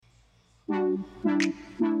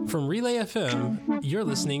From Relay FM, you're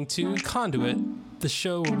listening to Conduit, the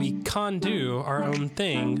show where we do our own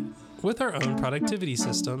thing with our own productivity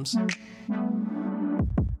systems.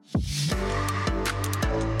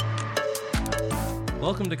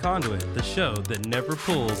 Welcome to Conduit, the show that never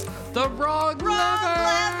pulls the wrong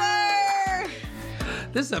lever!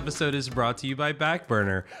 This episode is brought to you by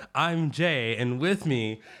Backburner. I'm Jay, and with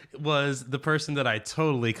me was the person that I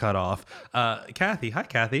totally cut off, Kathy. Hi,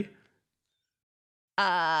 Kathy.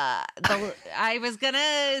 I was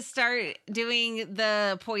gonna start doing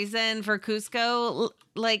the poison for Cusco,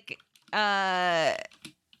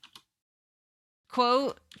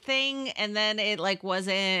 quote thing, and then it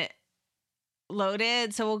wasn't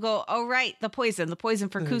loaded. So we'll go, oh right, the poison for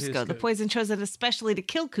Cusco, the poison chosen especially to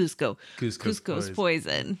kill Cusco. Cusco's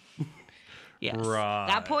poison. Yes, right.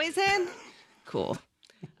 That poison. Cool.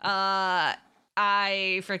 I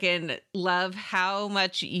freaking love how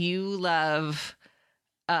much you love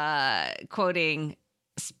quoting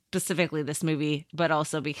specifically this movie, but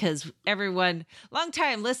also because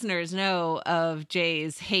longtime listeners know of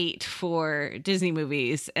Jay's hate for Disney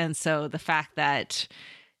movies. And so the fact that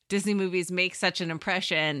Disney movies make such an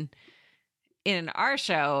impression in our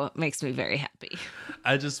show makes me very happy.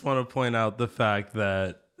 I just want to point out the fact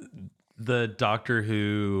that the Doctor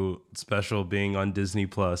Who special being on Disney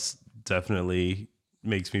Plus definitely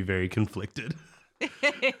makes me very conflicted.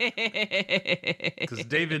 Because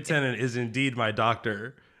David Tennant is indeed my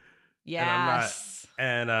doctor. Yes.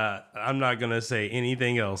 And I'm not going to say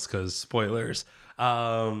anything else because spoilers.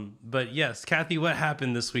 But yes, Kathy, what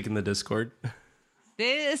happened this week in the Discord?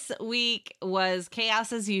 This week was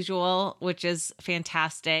chaos as usual, which is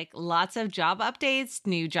fantastic. Lots of job updates,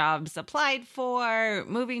 new jobs applied for,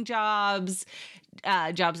 moving jobs,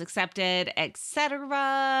 jobs accepted,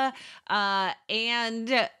 etc.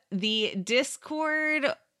 And the Discord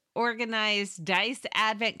organized Dice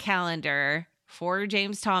Advent Calendar for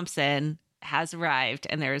James Thompson has arrived,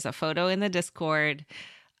 and there is a photo in the Discord.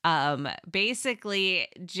 Basically,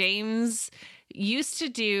 James used to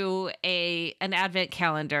do an Advent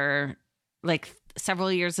calendar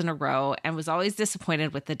several years in a row and was always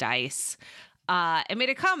disappointed with the dice. And made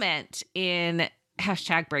a comment in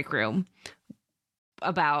 #breakroom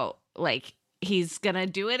about he's gonna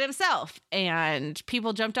do it himself, and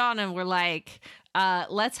people jumped on and were like,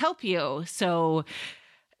 let's help you. So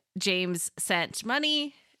James sent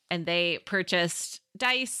money and they purchased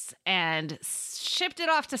dice and shipped it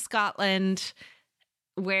off to Scotland,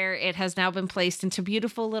 where it has now been placed into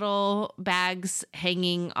beautiful little bags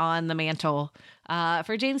hanging on the mantle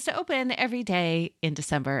for James to open every day in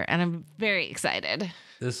December. And I'm very excited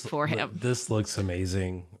for him. This looks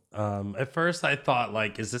amazing. At first I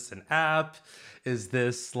thought, is this an app? Is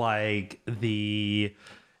this a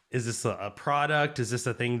product? Is this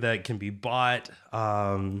a thing that can be bought?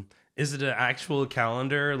 Is it an actual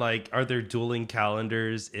calendar? Are there dueling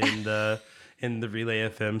calendars in the Relay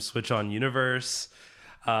FM Switch On universe?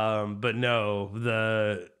 But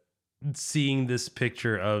no, seeing this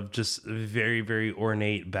picture of just very, very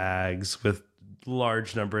ornate bags with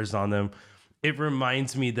large numbers on them, it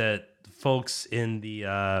reminds me that folks in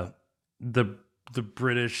the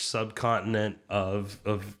British subcontinent of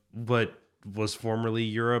what was formerly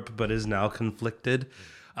Europe but is now conflicted,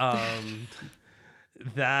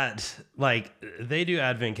 that they do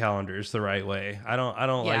Advent calendars the right way. I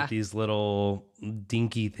don't like these little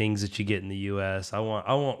dinky things that you get in the US. I want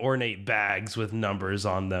ornate bags with numbers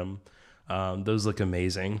on them. Those look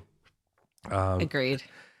amazing. Agreed.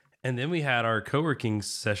 And then we had our co-working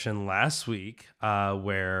session last week,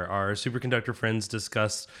 where our superconductor friends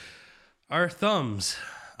discussed our thumbs.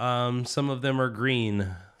 Some of them are green,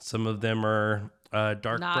 some of them are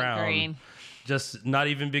dark Not brown. Green. Just not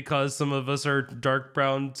even because some of us are dark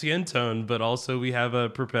brown skin tone, but also we have a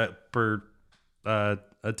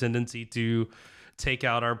tendency to take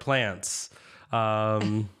out our plants.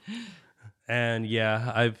 And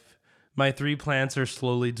yeah, my 3 plants are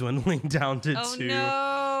slowly dwindling down to 2. Oh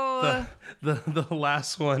no. The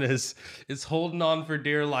last one is holding on for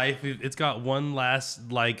dear life. It's got one last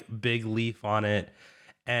big leaf on it,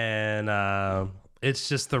 and it's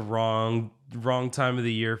just the wrong time of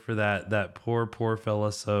the year for that poor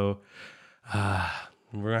fella. So we're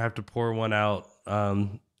gonna have to pour one out,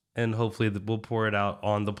 and hopefully we'll pour it out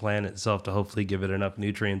on the plant itself to hopefully give it enough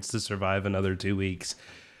nutrients to survive another 2 weeks.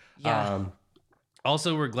 Yeah.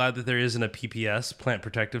 Also, we're glad that there isn't a PPS, Plant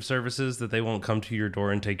Protective Services, that they won't come to your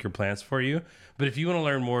door and take your plants for you. But if you want to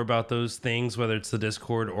learn more about those things, whether it's the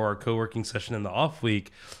Discord or our co-working session in the off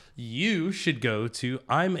week, you should go to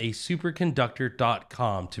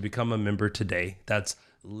imasuperconductor.com to become a member today. That's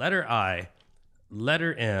letter I,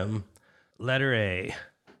 letter M, letter A,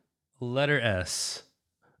 letter S,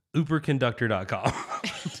 uberconductor.com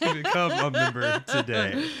to become a member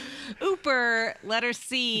today. Uber, letter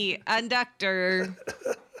C,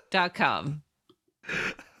 unductor.com.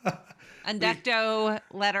 Unducto,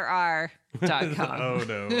 letter R.com. Oh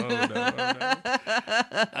no.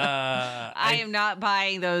 I am not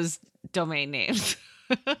buying those domain names.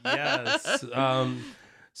 Yes.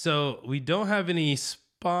 So we don't have any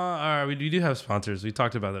we do have sponsors. We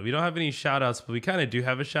talked about that. We don't have any shout outs, but we kind of do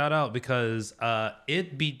have a shout out because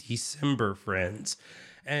it be December, friends.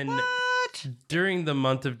 And What? during the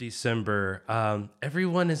month of December,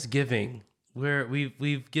 everyone is giving.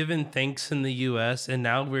 We've given thanks in the US, and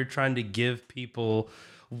now we're trying to give people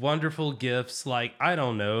wonderful gifts like, I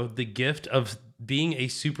don't know, the gift of being a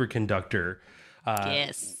superconductor.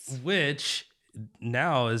 Yes. Which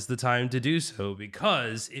now is the time to do so,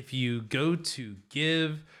 because if you go to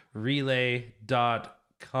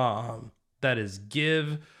giverelay.com, that is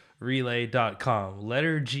giverelay.com,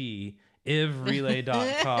 letter G,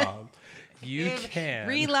 ivrelay.com, you can.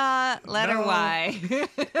 Rela, letter Y.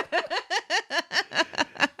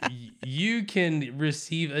 You can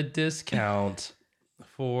receive a discount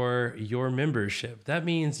for your membership. That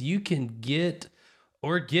means you can get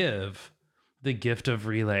or give the gift of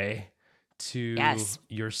Relay to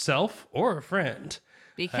yourself or a friend.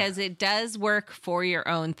 Because it does work for your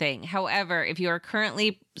own thing. However, if you are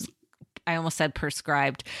currently, I almost said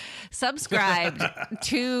subscribed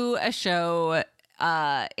to a show,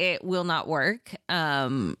 it will not work.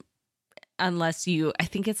 Unless I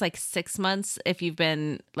think it's like 6 months. If you've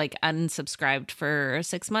been like unsubscribed for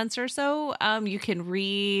 6 months or so, you can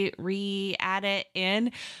re-add it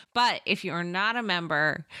in. But if you're not a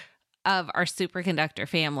member of our superconductor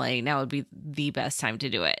family, now would be the best time to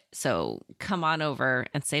do it. So come on over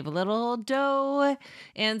and save a little dough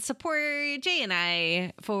and support Jay and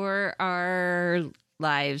I for our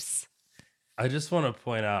lives. I just want to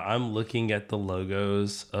point out, I'm looking at the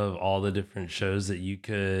logos of all the different shows that you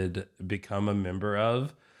could become a member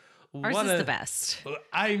of. Ours is the best.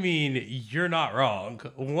 I mean, you're not wrong.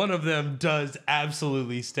 One of them does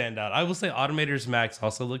absolutely stand out. I will say Automators Max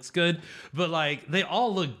also looks good, but like they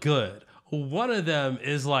all look good. One of them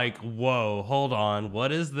is like, whoa, hold on,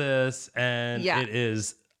 what is this? And it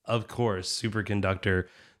is, of course, Superconductor,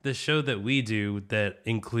 the show that we do that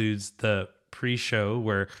includes the pre-show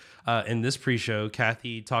where in this pre-show,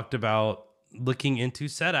 Kathy talked about looking into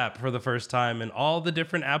SetApp for the first time and all the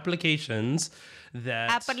different applications that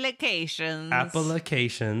the applications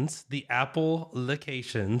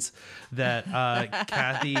that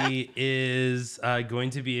Kathy is going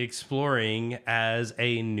to be exploring as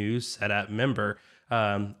a new SetApp member.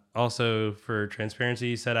 Also, for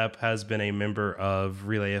transparency, SetApp has been a member of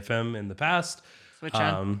Relay FM in the past. Switch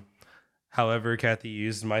on. However, Kathy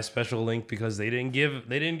used my special link because they didn't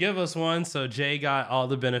give us one, so Jay got all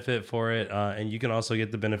the benefit for it, and you can also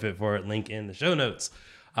get the benefit for it. Link in the show notes.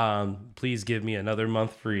 Please give me another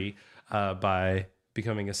month free by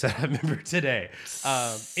becoming a SetApp member today.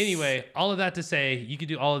 Anyway, all of that to say, you can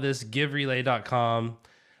do all of this. GiveRelay.com.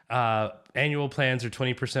 Annual plans are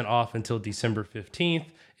 20% off until December 15th.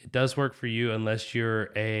 It does work for you unless you're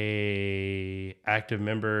a active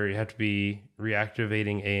member. You have to be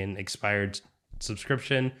reactivating an expired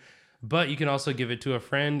subscription, but you can also give it to a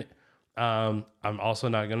friend. I'm also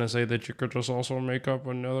not going to say that you could just also make up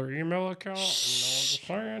another email account. You know what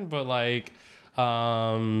I'm saying? But like,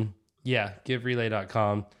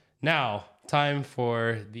 giverelay.com. Now, time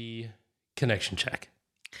for the connection check.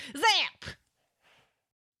 Zap!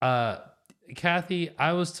 Kathy,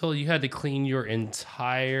 I was told you had to clean your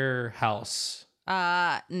entire house.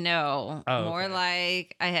 No. Oh, More okay.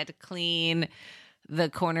 like I had to clean the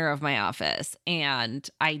corner of my office, and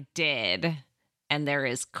I did. And there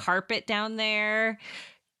is carpet down there.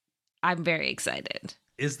 I'm very excited.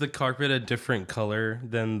 Is the carpet a different color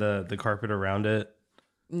than the carpet around it?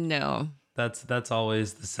 No. That's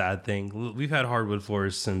always the sad thing. We've had hardwood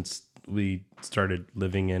floors since we started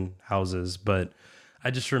living in houses, but I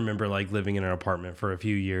just remember like living in an apartment for a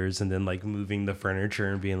few years and then like moving the furniture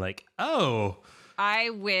and being like, oh, I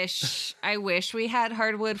wish we had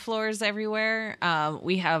hardwood floors everywhere.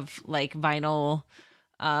 We have like vinyl,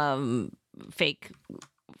 fake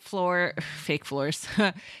floors.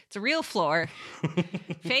 It's a real floor.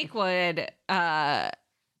 Fake wood,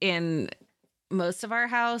 in most of our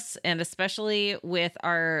house, and especially with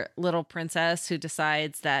our little princess who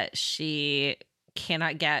decides that she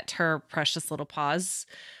cannot get her precious little paws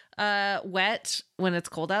wet when it's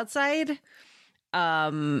cold outside.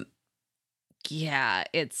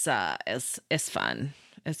 It's fun.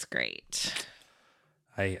 It's great.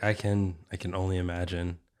 I can only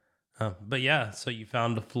imagine. But yeah, so you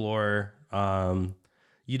found the floor.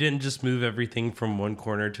 You didn't just move everything from one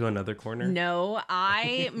corner to another corner. No,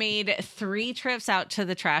 I made 3 trips out to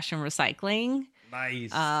the trash and recycling.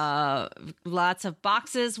 Nice. Lots of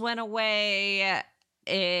boxes went away.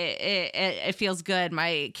 It feels good.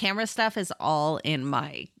 My camera stuff is all in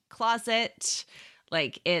my closet.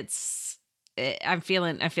 Like I'm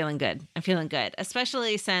feeling good. I'm feeling good,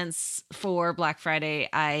 especially since for Black Friday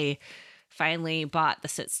I finally bought the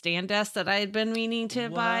sit stand desk that I had been meaning to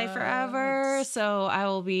buy forever. So I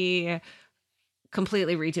will be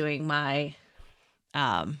completely redoing my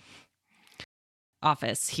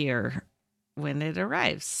office here when it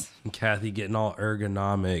arrives. Kathy getting all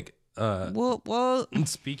ergonomic. Well.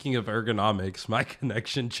 Speaking of ergonomics, my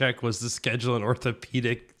connection check was to schedule an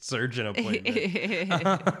orthopedic surgeon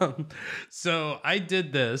appointment. So I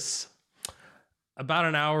did this about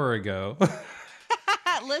an hour ago.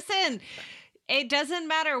 Listen, it doesn't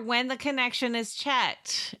matter when the connection is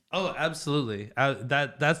checked. Oh, absolutely.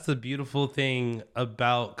 That's the beautiful thing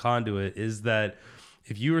about Conduit is that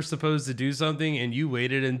if you were supposed to do something and you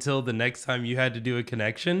waited until the next time you had to do a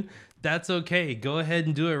connection, that's okay. Go ahead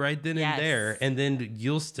and do it right then and there, and then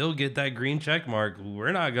you'll still get that green check mark.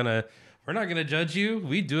 We're not gonna judge you.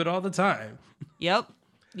 We do it all the time. Yep,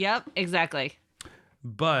 exactly.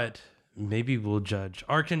 But maybe we'll judge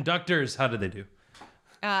our conductors. How did they do?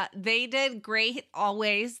 They did great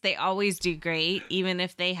always. They always do great. Even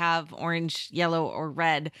if they have orange, yellow, or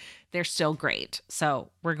red, they're still great.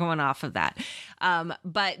 So we're going off of that.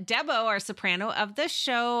 But Debo, our soprano of the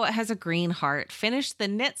show, has a green heart. Finished the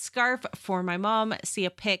knit scarf for my mom. See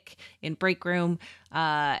a pic in break room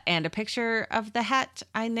and a picture of the hat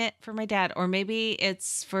I knit for my dad. Or maybe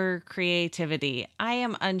it's for creativity. I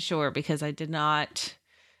am unsure because I did not...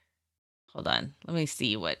 Hold on. Let me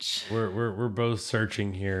see which. We're both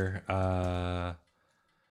searching here. I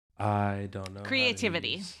don't know.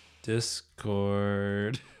 Creativity.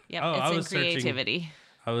 Discord. Yep, it's in creativity.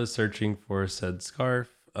 I was searching for said scarf.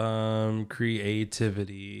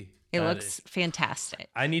 Creativity. It looks fantastic.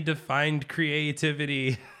 I need to find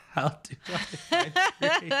creativity. How do I find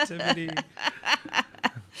creativity?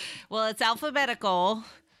 Well, it's alphabetical.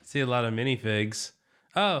 I see a lot of minifigs.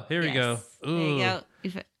 Oh, here we go. Ooh. There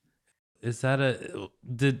you go. Is that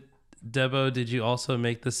did you also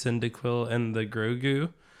make the Cyndaquil and the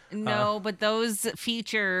Grogu? No, but those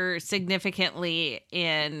feature significantly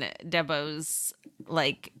in Debo's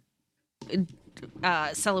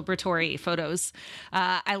celebratory photos.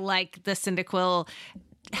 I like the Cyndaquil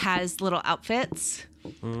has little outfits,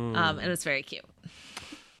 and it's very cute.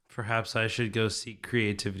 Perhaps I should go seek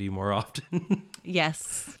creativity more often.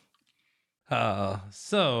 Yes.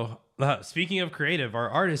 Speaking of creative, our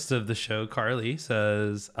artist of the show, Carly,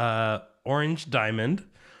 says, Orange Diamond.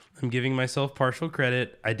 I'm giving myself partial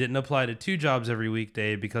credit. I didn't apply to 2 jobs every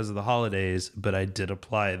weekday because of the holidays, but I did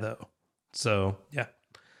apply, though. So, yeah.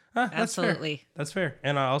 Absolutely. That's fair.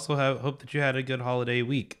 And I also hope that you had a good holiday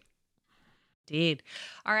week. Indeed.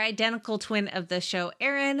 Our identical twin of the show,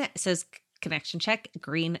 Erin, says, connection check,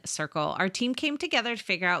 green circle. Our team came together to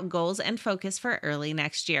figure out goals and focus for early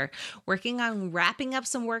next year. Working on wrapping up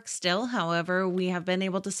some work still. However, we have been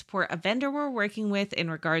able to support a vendor we're working with in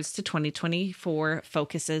regards to 2024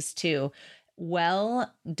 focuses too.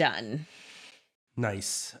 Well done.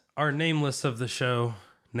 Nice. Our nameless of the show,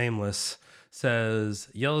 Nameless, says,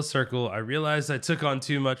 Yellow Circle, I realized I took on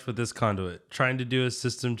too much with this conduit. Trying to do a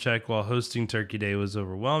system check while hosting Turkey Day was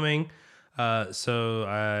overwhelming. So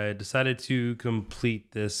I decided to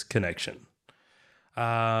complete this connection.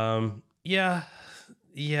 That's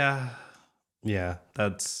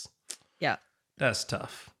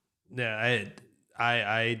tough. Yeah,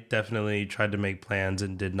 I definitely tried to make plans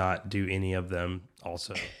and did not do any of them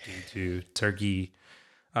also due to turkey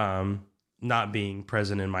not being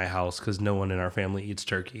present in my house because no one in our family eats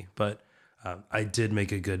turkey. But I did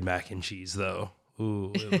make a good mac and cheese though.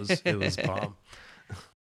 Ooh, it was bomb.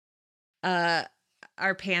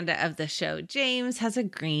 Our panda of the show, James, has a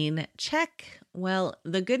green check. Well,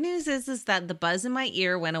 the good news is that the buzz in my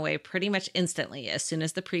ear went away pretty much instantly as soon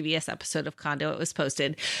as the previous episode of Conduit was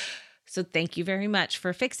posted. So thank you very much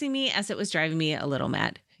for fixing me as it was driving me a little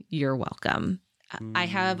mad. You're welcome. I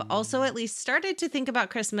have also at least started to think about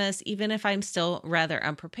Christmas, even if I'm still rather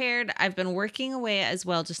unprepared. I've been working away as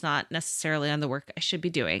well, just not necessarily on the work I should be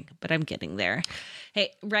doing, but I'm getting there.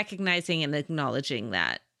 Hey, recognizing and acknowledging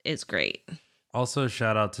that is great. Also,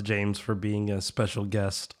 shout out to James for being a special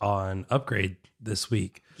guest on Upgrade this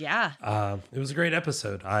week. Yeah. It was a great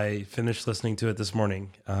episode. I finished listening to it this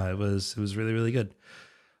morning. It was really, really good.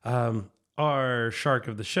 Our shark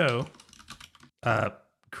of the show,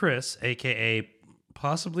 Chris, aka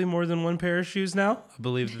possibly more than one pair of shoes now. I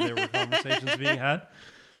believe that there were conversations being had.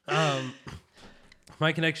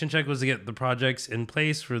 My connection check was to get the projects in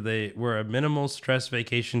place where a minimal stress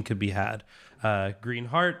vacation could be had. Green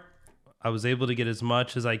Heart, I was able to get as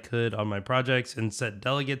much as I could on my projects and set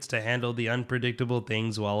delegates to handle the unpredictable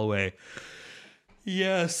things while away.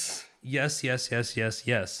 Yes. I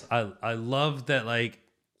love that, like,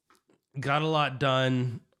 got a lot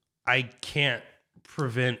done. I can't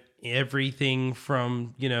prevent everything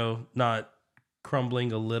from, not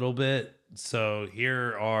crumbling a little bit. So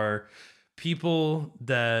here are people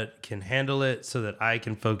that can handle it so that I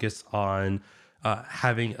can focus on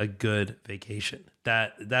having a good vacation.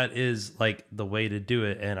 That is like the way to do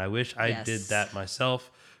it. And I wish I did that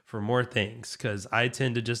myself for more things, because I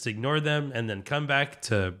tend to just ignore them and then come back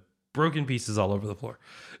to broken pieces all over the floor.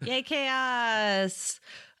 Yay, chaos.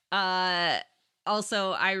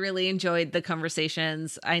 Also, I really enjoyed the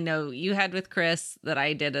conversations I know you had with Chris that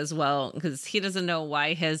I did as well, because he doesn't know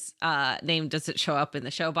why his name doesn't show up in the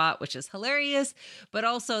show bot, which is hilarious, but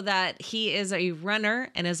also that he is a runner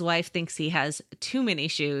and his wife thinks he has too many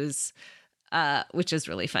shoes, which is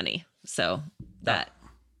really funny. So that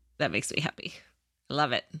makes me happy.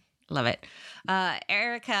 Love it. Love it.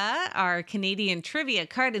 Erica, our Canadian trivia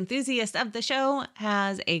card enthusiast of the show,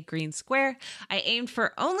 has a green square. I aimed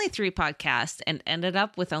for only 3 podcasts and ended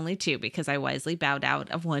up with only 2 because I wisely bowed out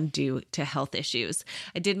of one due to health issues.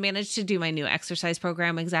 I did manage to do my new exercise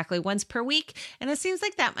program exactly once per week, and it seems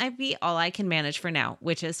like that might be all I can manage for now,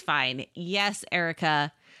 which is fine. Yes,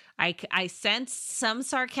 Erica, I sense some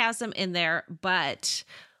sarcasm in there, but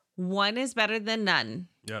one is better than none.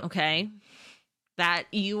 Yeah. Okay. That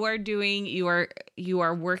you are doing, you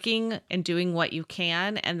are working and doing what you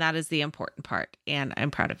can, and that is the important part. And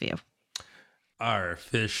I'm proud of you. Our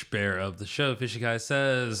fish bear of the show, Fishy Guy,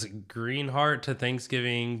 says green heart to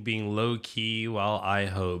Thanksgiving being low key while I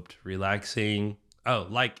hoped relaxing. Oh,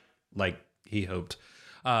 like he hoped.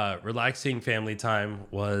 Relaxing family time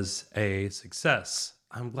was a success.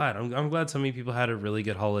 I'm glad. I'm glad so many people had a really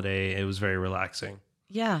good holiday. It was very relaxing.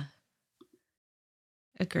 Yeah.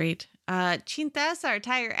 Agreed. Chintas, our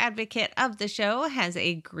tire advocate of the show, has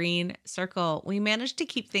a green circle. We managed to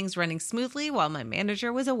keep things running smoothly while my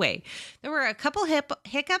manager was away. There were a couple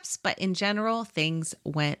hiccups, but in general, things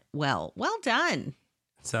went well. Well done.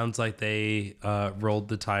 Sounds like they rolled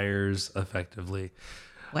the tires effectively.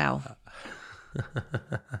 Wow.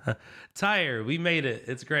 Tire, we made it.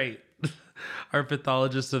 It's great. Our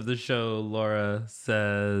pathologist of the show, Laura,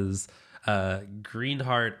 says...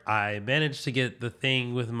 Greenheart, I managed to get the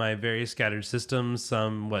thing with my very scattered systems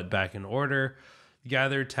somewhat back in order,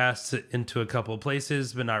 gathered tasks into a couple of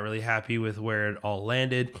places, but not really happy with where it all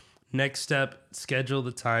landed. Next step, schedule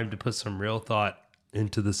the time to put some real thought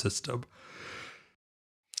into the system.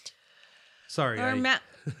 Sorry. Our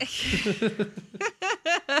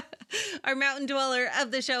mountain dweller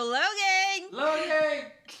of the show,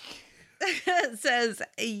 Logan says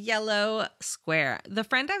yellow square. The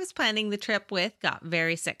friend I was planning the trip with got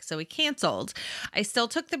very sick, so we canceled. I still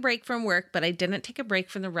took the break from work, but I didn't take a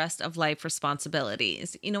break from the rest of life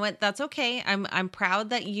responsibilities. You know what? That's okay. I'm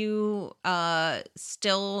proud that you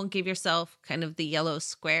still give yourself kind of the yellow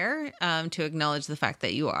square to acknowledge the fact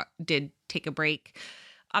that you did take a break.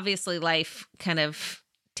 Obviously, life kind of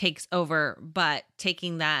takes over, but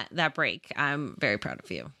taking that break, I'm very proud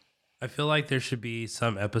of you. I feel like there should be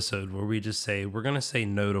some episode where we just say, we're going to say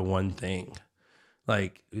no to one thing.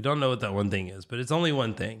 Like, we don't know what that one thing is, but it's only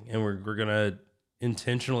one thing. And we're going to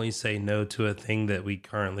intentionally say no to a thing that we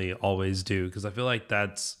currently always do. Because I feel like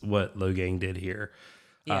that's what Logang did here.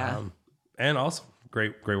 Yeah. And also,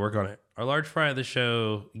 great work on it. Our large fry of the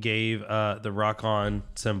show gave the rock on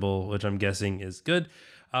symbol, which I'm guessing is good.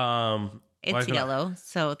 It's yellow.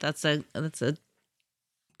 So that's a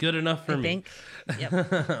good enough for me.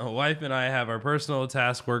 Yep. Wife and I have our personal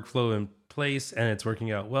task workflow in place, and it's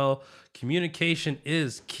working out well. Communication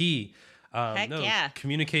is key. Yeah.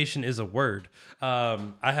 Communication is a word. I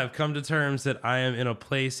have come to terms that I am in a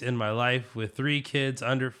place in my life with 3 kids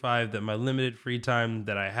under 5 that my limited free time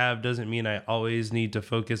that I have doesn't mean I always need to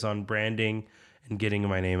focus on branding and getting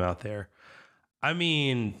my name out there. I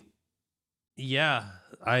mean, yeah,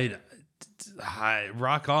 I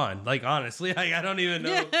rock on. Like, honestly, like, I don't even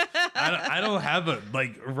know. I don't have a,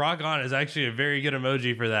 like, rock on is actually a very good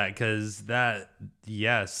emoji for that, because that,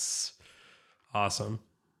 yes, awesome.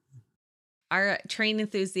 Our train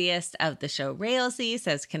enthusiast of the show, Railsy,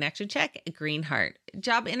 says connection check, green heart.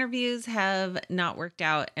 Job interviews have not worked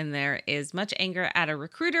out and there is much anger at a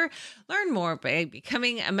recruiter. Learn more by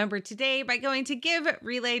becoming a member today by going to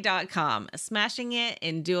giverelay.com. Smashing it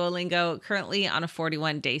in Duolingo, currently on a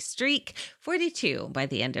 41-day streak, 42 by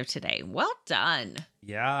the end of today. Well done.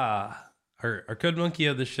 Yeah. Our code monkey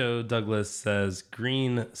of the show, Douglas, says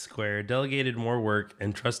green square, delegated more work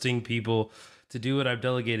and trusting people to do what I've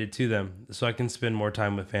delegated to them so I can spend more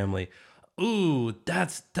time with family. Ooh,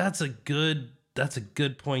 that's a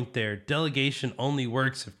good point there. Delegation only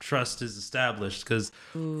works if trust is established, because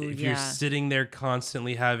if you're sitting there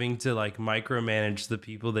constantly having to like micromanage the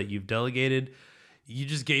people that you've delegated, you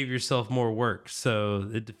just gave yourself more work. So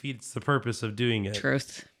it defeats the purpose of doing it.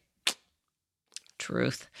 Truth.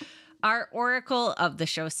 Our oracle of the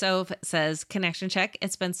show, Soph, says, connection check.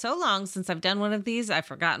 It's been so long since I've done one of these. I've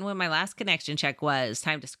forgotten when my last connection check was.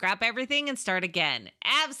 Time to scrap everything and start again.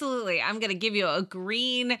 Absolutely. I'm going to give you a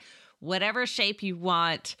green, whatever shape you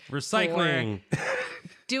want. Recycling.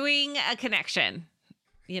 Doing a connection.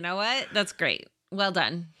 You know what? That's great. Well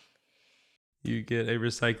done. You get a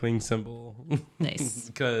recycling symbol. Nice.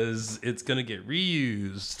 Because it's going to get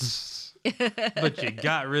reused. But you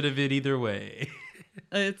got rid of it either way.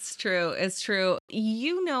 It's true. It's true.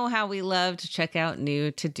 You know how we love to check out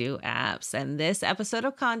new to-do apps. And this episode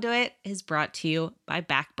of Conduit is brought to you by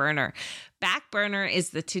Backburner. Backburner is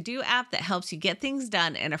the to-do app that helps you get things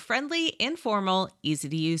done in a friendly, informal,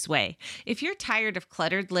 easy-to-use way. If you're tired of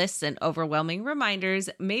cluttered lists and overwhelming reminders,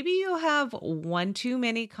 maybe you have one too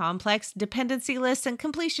many complex dependency lists and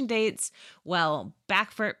completion dates. Well,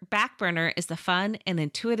 Backburner is the fun and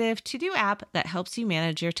intuitive to-do app that helps you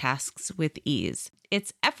manage your tasks with ease.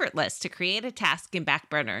 It's effortless to create a task in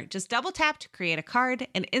Backburner. Just double tap to create a card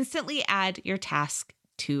and instantly add your task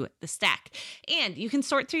to the stack. And you can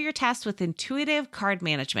sort through your tasks with intuitive card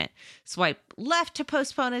management. Swipe left to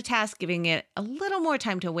postpone a task, giving it a little more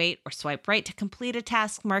time to wait, or swipe right to complete a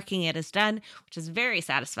task, marking it as done, which is very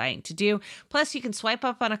satisfying to do. Plus, you can swipe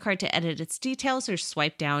up on a card to edit its details or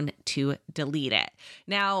swipe down to delete it.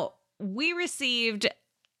 Now, we received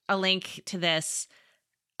a link to this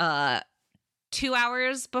 2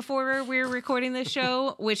 hours before we were recording this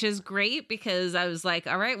show, which is great because I was like,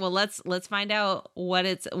 all right, well, let's find out what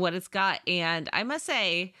it's got. And I must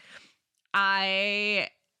say, I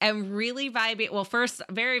am really vibing. Well,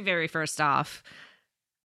 very first off,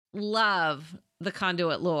 love the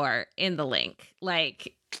Conduit lore in the link.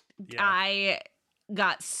 Like, yeah. I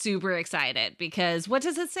got super excited because what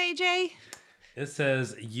does it say, Jay? It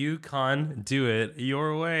says, you can do it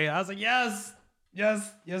your way. I was like, yes,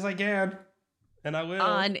 I can. And I will.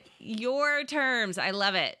 On your terms. I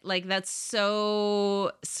love it. Like, that's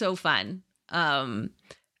so fun. And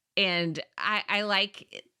I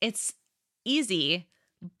like, it's easy,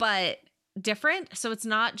 but different. So it's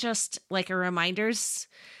not just like a reminders,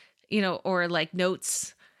 or like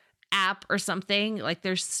notes app or something. Like,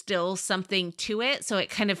 there's still something to it. So it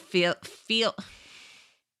kind of feels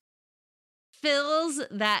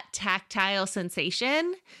that tactile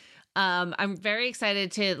sensation. I'm very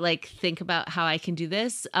excited to think about how I can do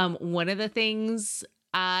this. One of the things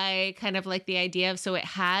I kind of like the idea of, so it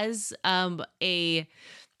has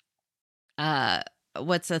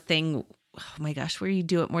what's a thing? Oh my gosh, where you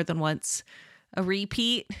do it more than once. A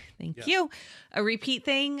repeat. Thank you. A repeat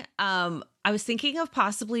thing. I was thinking of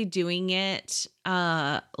possibly doing it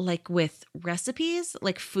with recipes,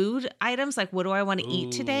 like food items, like what do I want to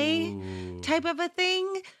eat today type of a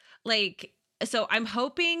thing. So I'm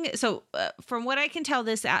hoping, from what I can tell,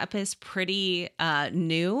 this app is pretty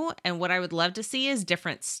new. And what I would love to see is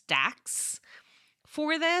different stacks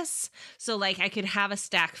for this. So I could have a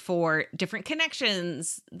stack for different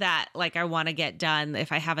connections that I want to get done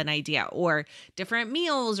if I have an idea, or different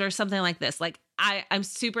meals or something like this. I'm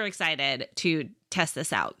super excited to test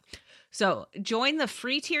this out. So join the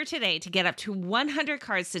free tier today to get up to 100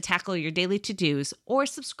 cards to tackle your daily to-dos, or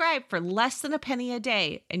subscribe for less than a penny a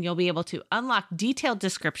day, and you'll be able to unlock detailed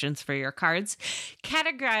descriptions for your cards,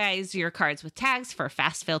 categorize your cards with tags for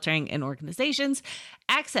fast filtering and organizations,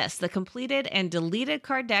 access the completed and deleted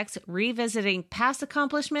card decks, revisiting past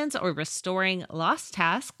accomplishments or restoring lost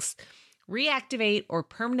tasks, reactivate or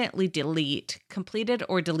permanently delete completed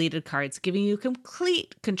or deleted cards, giving you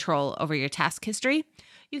complete control over your task history.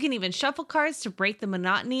 You can even shuffle cards to break the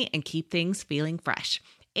monotony and keep things feeling fresh.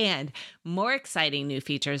 And more exciting new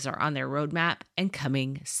features are on their roadmap and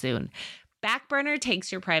coming soon. Backburner takes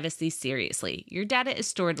your privacy seriously. Your data is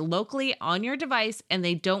stored locally on your device, and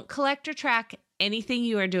they don't collect or track anything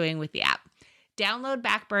you are doing with the app. Download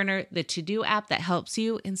Backburner, the to-do app that helps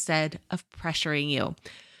you instead of pressuring you.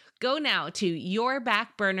 Go now to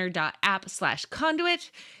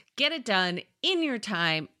yourbackburner.app/conduit. Get it done in your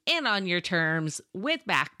time and on your terms with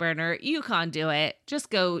Backburner. You can do it.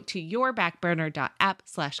 Just go to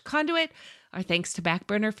yourbackburner.app/conduit. Our thanks to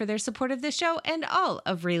Backburner for their support of this show and all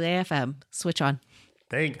of Relay FM. Switch on.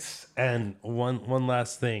 Thanks. And one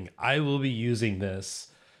last thing. I will be using this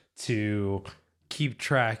to keep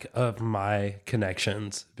track of my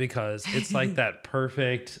connections because it's like that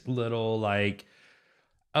perfect little like,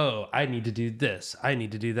 oh, I need to do this. I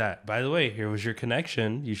need to do that. By the way, here was your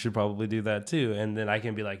connection. You should probably do that too. And then I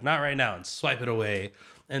can be like, not right now, and swipe it away.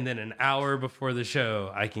 And then an hour before the show,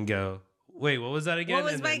 I can go, wait, what was that again? What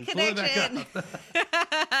was and my then pull it connection? back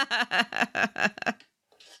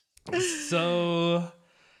up. So,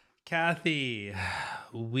 Kathy,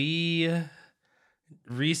 we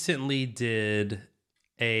recently did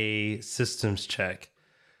a systems check.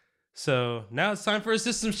 So now it's time for a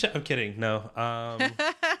systems check. I'm kidding. No,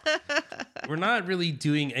 we're not really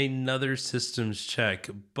doing another systems check,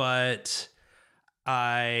 but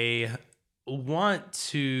I wanted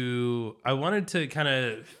to kind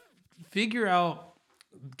of figure out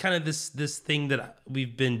kind of this thing that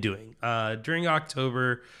we've been doing during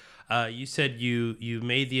October. You said you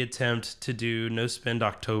made the attempt to do No Spend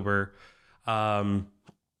October. My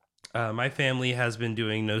family has been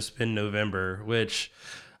doing No Spend November, which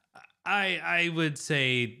I would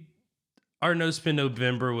say our No Spend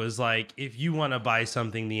November was like, if you want to buy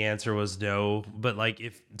something, the answer was no. But like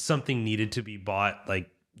if something needed to be bought, like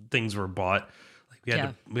things were bought.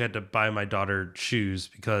 Like we had to buy my daughter shoes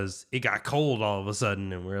because it got cold all of a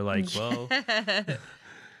sudden, and we were like, well, the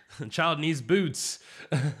child needs boots.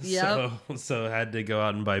 Yep. So had to go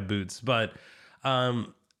out and buy boots. But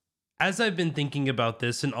as I've been thinking about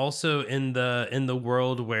this, and also in the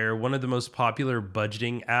world where one of the most popular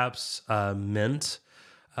budgeting apps, Mint,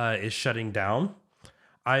 is shutting down,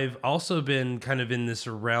 I've also been kind of in this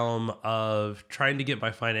realm of trying to get my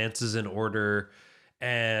finances in order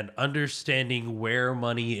and understanding where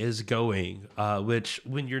money is going, which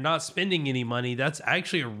when you're not spending any money, that's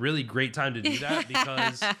actually a really great time to do that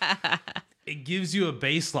because it gives you a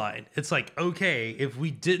baseline. It's like, okay, if we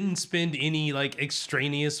didn't spend any like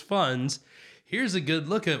extraneous funds, here's a good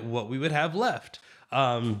look at what we would have left.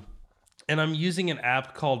 And I'm using an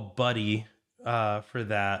app called Buddy for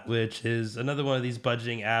that, which is another one of these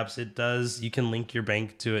budgeting apps. You can link your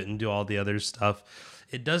bank to it and do all the other stuff.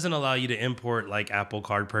 It doesn't allow you to import like Apple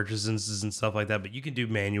Card purchases and stuff like that, but you can do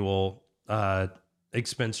manual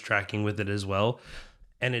expense tracking with it as well.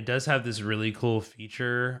 And it does have this really cool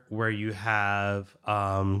feature where you have,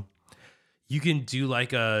 you can do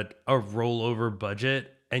like a rollover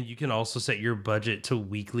budget, and you can also set your budget to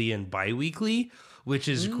weekly and bi-weekly, which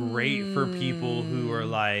is great for people who are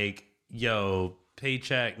like, yo,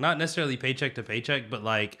 paycheck, not necessarily paycheck to paycheck, but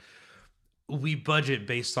like we budget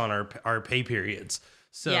based on our pay periods.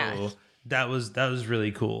 So that was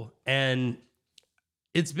really cool. And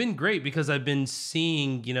it's been great because I've been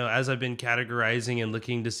seeing, as I've been categorizing and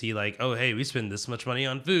looking to see like, oh, hey, we spend this much money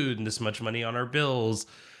on food and this much money on our bills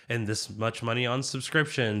and this much money on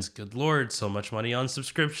subscriptions. Good Lord, so much money on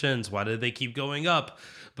subscriptions. Why do they keep going up?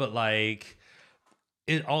 But like,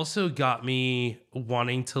 it also got me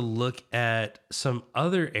wanting to look at some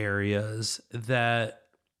other areas that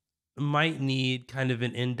might need kind of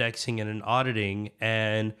an indexing and an auditing.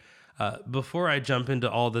 And before I jump into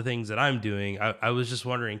all the things that I'm doing, I was just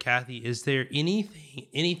wondering, Kathy, is there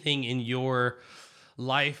anything in your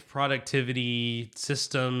life, productivity,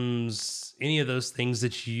 systems, any of those things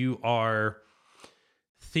that you are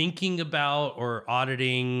thinking about or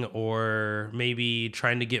auditing or maybe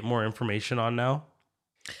trying to get more information on now?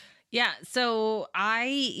 Yeah, so I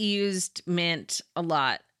used Mint a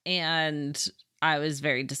lot, and I was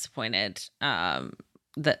very disappointed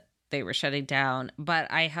that they were shutting down. But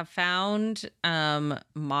I have found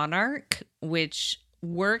Monarch, which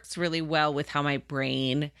works really well with how my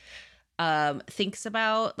brain thinks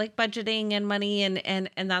about like budgeting and money and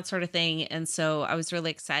that sort of thing. And so I was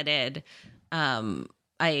really excited.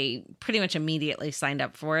 I pretty much immediately signed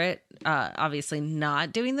up for it. Obviously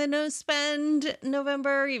not doing the no spend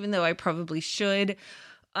November, even though I probably should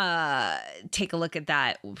take a look at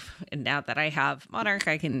that. And now that I have Monarch,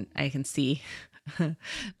 I can see a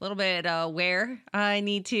little bit where I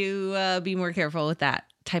need to be more careful with that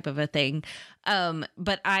type of a thing.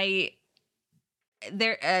 But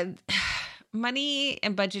money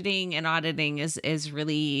and budgeting and auditing is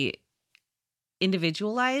really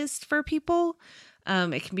individualized for people.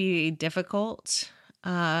 It can be difficult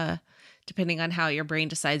depending on how your brain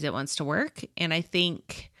decides it wants to work. And I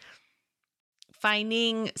think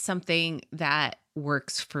finding something that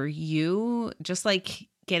works for you, just like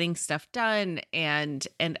getting stuff done and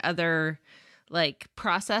other like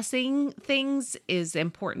processing things is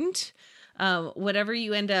important. Whatever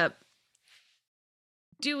you end up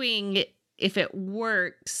doing, if it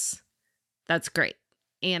works, that's great.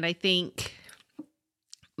 And I think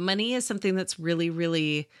money is something that's really,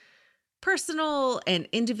 really personal and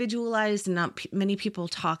individualized, and not many people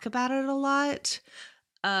talk about it a lot.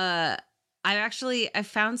 I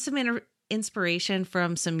found some inspiration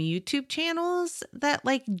from some YouTube channels that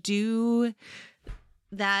like do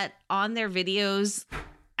that on their videos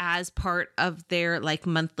as part of their like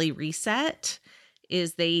monthly reset.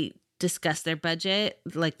 Is they discuss their budget,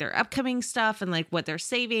 like their upcoming stuff and like what they're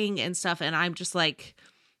saving and stuff. And I'm just like,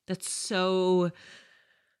 that's so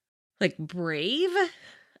like brave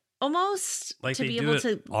almost, Like to they be do able it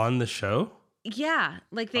to, on the show? yeah,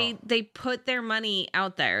 like they put their money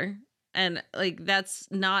out there. And like that's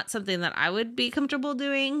not something that I would be comfortable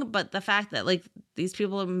doing, but the fact that like these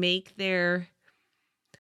people make their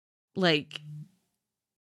like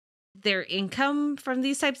their income from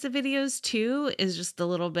these types of videos too is just a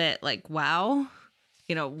little bit like, wow,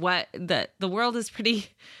 you know what, the world is pretty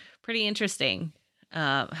interesting.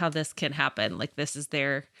 How this can happen. Like this is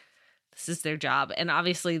their job. And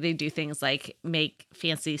obviously they do things like make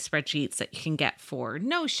fancy spreadsheets that you can get for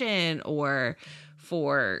Notion or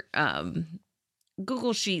for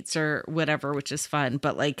Google Sheets or whatever, which is fun.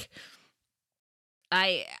 But like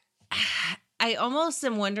I almost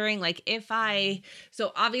am wondering like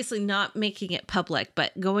so obviously not making it public,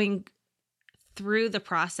 but going through the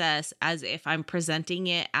process as if I'm presenting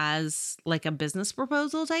it as like a business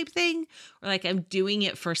proposal type thing, or like I'm doing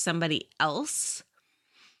it for somebody else,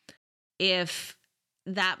 if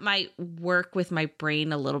that might work with my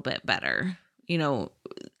brain a little bit better. You know,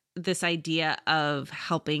 this idea of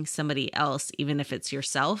helping somebody else, even if it's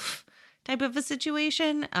yourself type of a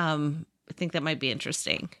situation. I think that might be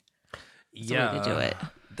interesting. It's a way to do it.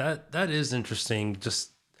 That is interesting.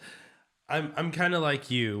 Just I'm kind of like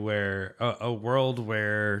you, where a world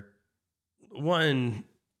where one,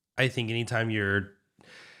 I think anytime you're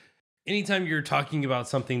talking about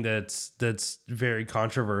something that's very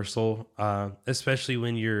controversial, especially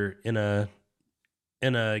when you're in a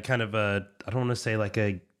kind of a, I don't want to say like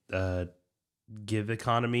a give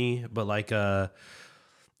economy, but like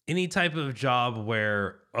any type of job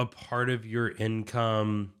where a part of your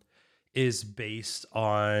income is based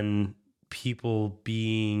on people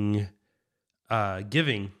being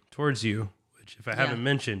giving towards you, which if I haven't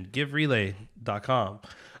mentioned, giverelay.com.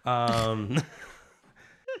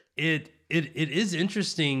 It is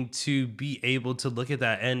interesting to be able to look at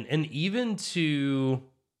that and even to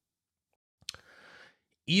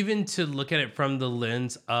look at it from the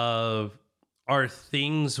lens of, are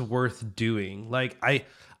things worth doing? Like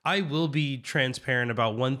I will be transparent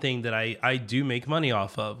about one thing that I do make money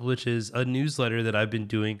off of, which is a newsletter that I've been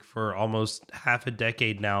doing for almost half a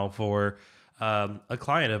decade now for a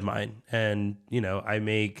client of mine. And, you know, I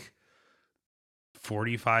make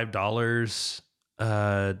 $45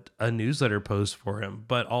 a newsletter post for him,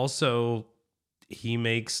 but also he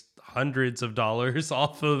makes hundreds of dollars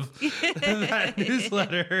off of that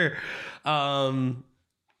newsletter. And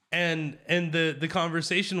the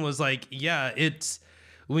conversation was like, yeah, it's,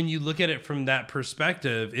 when you look at it from that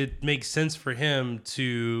perspective, it makes sense for him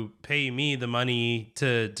to pay me the money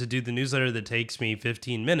to do the newsletter that takes me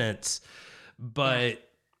 15 minutes. But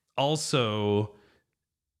also,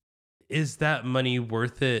 is that money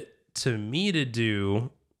worth it to me to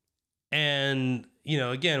do? And, you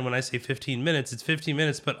know, again, when I say 15 minutes, it's 15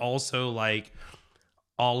 minutes, but also like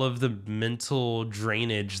all of the mental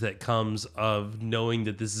drainage that comes of knowing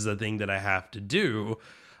that this is a thing that I have to do.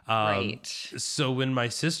 Right. So when my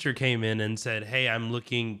sister came in and said, hey, I'm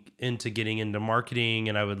looking into getting into marketing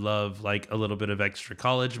and I would love like a little bit of extra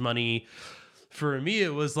college money. For me,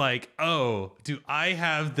 it was like, oh, do I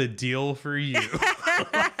have the deal for you?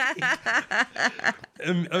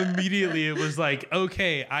 Immediately, it was like,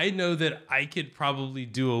 okay, I know that I could probably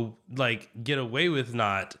get away with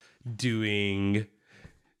not doing,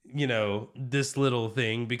 you know, this little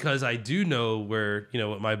thing, because I do know where, you know,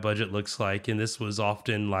 what my budget looks like. And this was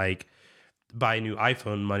often like buy new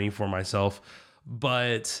iPhone money for myself.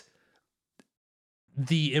 But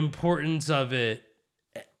the importance of it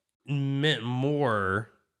meant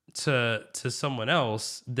more to someone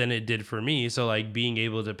else than it did for me. So like being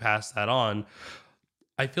able to pass that on,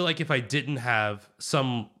 I feel like if I didn't have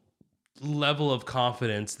some level of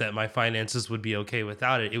confidence that my finances would be okay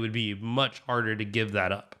without it, it would be much harder to give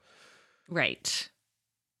that up. Right.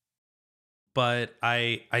 But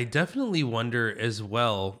I definitely wonder as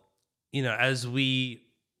well, you know, as we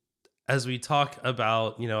talk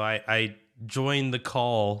about, you know, I joined the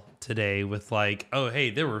call today with like, oh, hey,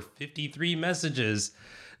 there were 53 messages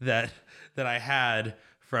that I had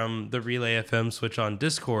from the Relay FM switch on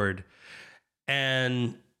Discord.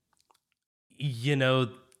 And, you know,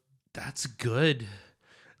 that's good.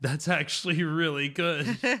 That's actually really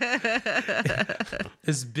good.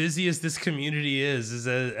 As busy as this community is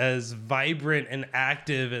as vibrant and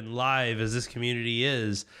active and live as this community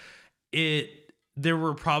is, there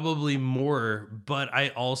were probably more, but I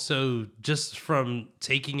also, just from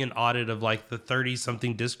taking an audit of like the 30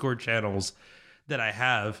 something Discord channels that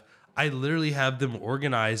I literally have them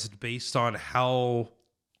organized based on how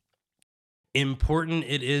important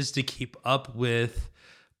it is to keep up with,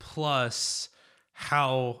 plus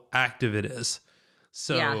how active it is.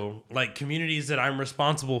 So like communities that I'm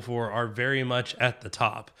responsible for are very much at the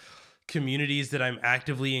top. Communities that I'm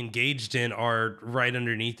actively engaged in are right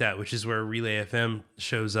underneath that, which is where Relay FM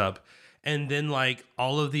shows up. And then like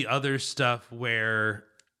all of the other stuff where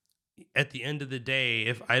at the end of the day,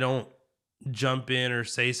 if I don't jump in or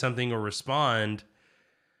say something or respond,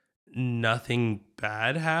 nothing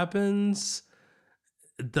bad happens.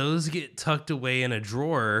 Those get tucked away in a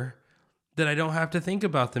drawer that I don't have to think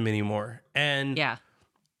about them anymore. And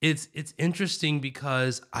it's interesting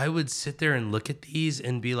because I would sit there and look at these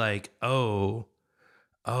and be like, oh,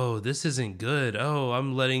 this isn't good. Oh,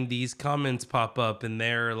 I'm letting these comments pop up and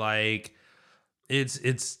they're like,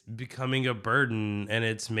 it's becoming a burden and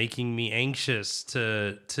it's making me anxious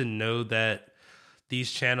to know that these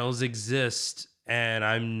channels exist and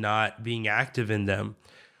I'm not being active in them.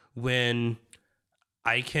 When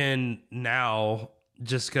I can now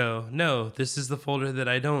just go, no, this is the folder that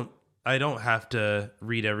I don't have to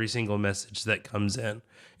read every single message that comes in.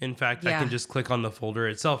 In fact, I can just click on the folder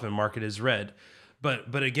itself and mark it as read.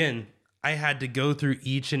 But again, I had to go through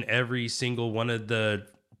each and every single one of the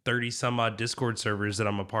 30 some odd Discord servers that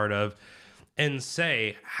I'm a part of and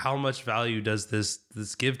say, how much value does this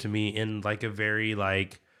give to me in like a very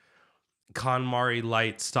like KonMari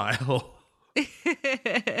light style?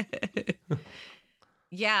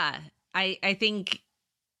 Yeah, I think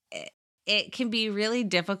it can be really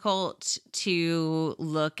difficult to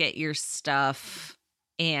look at your stuff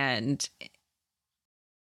and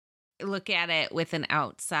look at it with an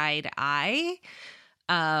outside eye.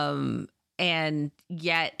 And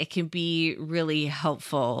yet it can be really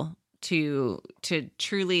helpful to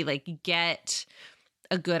truly like get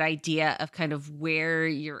a good idea of kind of where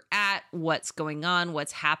you're at, what's going on,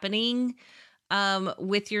 what's happening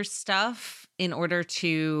with your stuff in order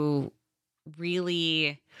to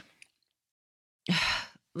really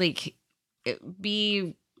like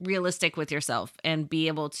be realistic with yourself and be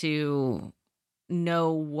able to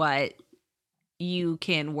know what you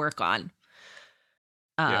can work on,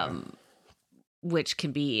 which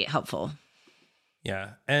can be helpful.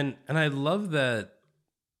 Yeah. And I love that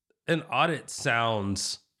an audit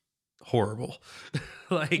sounds horrible.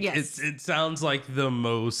 Like it sounds like the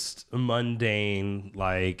most mundane,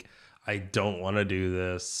 like I don't want to do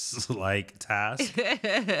this like task.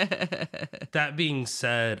 That being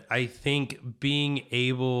said, I think being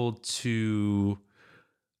able to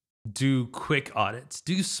do quick audits,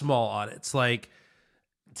 do small audits, like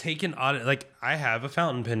take an audit. Like I have a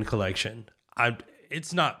fountain pen collection.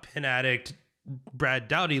 It's not Pen Addict Brad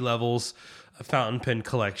Dowdy levels of fountain pen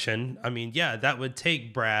collection. I mean, yeah, that would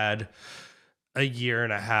take Brad a year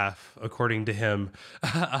and a half, according to him,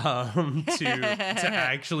 to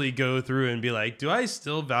actually go through and be like, do I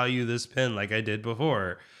still value this pen like I did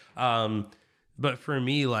before? But for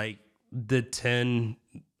me, like the 10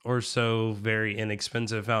 or so very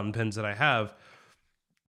inexpensive fountain pens that I have,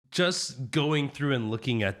 just going through and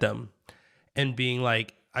looking at them and being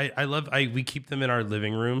like, we keep them in our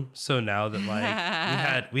living room. So now that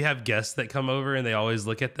like we have guests that come over and they always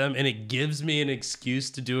look at them, and it gives me an excuse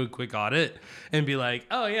to do a quick audit and be like,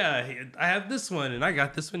 oh yeah, I have this one and I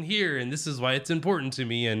got this one here and this is why it's important to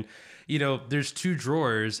me. And you know, there's 2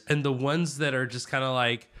 drawers, and the ones that are just kind of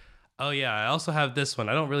like, oh yeah, I also have this one,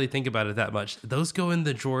 I don't really think about it that much, those go in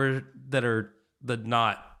the drawer that are the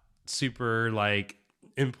not super like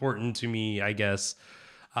important to me, I guess.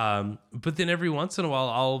 But then every once in a while,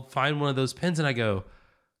 I'll find one of those pens and I go,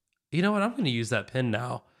 you know what? I'm going to use that pen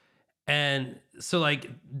now. And so like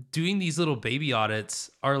doing these little baby audits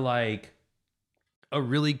are like a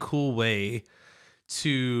really cool way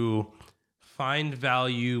to find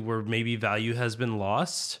value where maybe value has been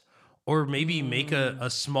lost, or maybe make a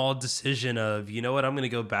small decision of, you know what, I'm going to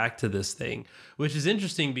go back to this thing, which is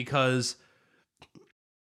interesting because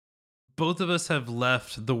both of us have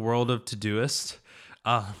left the world of Todoist.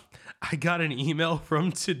 I got an email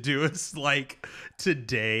from Todoist like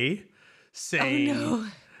today saying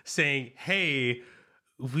saying, "Hey,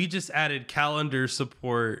 we just added calendar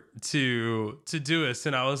support to Todoist,"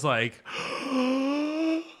 and I was like,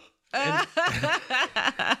 and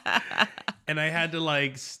and I had to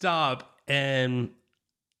like stop, and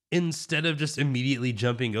instead of just immediately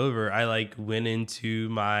jumping over, I like went into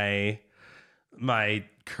my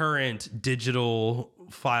current digital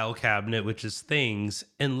file cabinet, which is Things,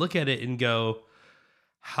 and look at it and go,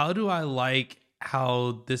 how do I like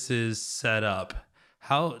how this is set up?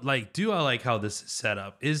 How like do I like how this is set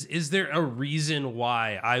up? Is there a reason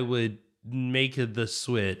why I would make the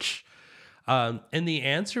switch? And the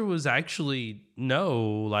answer was actually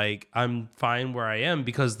no. Like, I'm fine where I am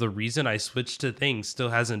because the reason I switched to Things still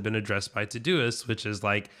hasn't been addressed by Todoist, which is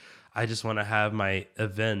like, I just want to have my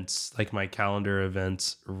events, like my calendar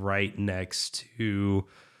events, right next to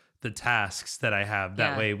the tasks that I have.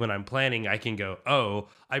 That Yeah. way, when I'm planning, I can go, oh,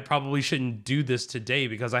 I probably shouldn't do this today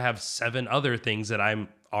because I have 7 other things that I'm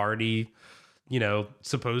already,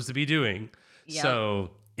 supposed to be doing. Yep.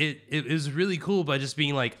 So it is really cool by just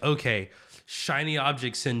being like, okay, shiny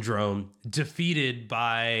object syndrome defeated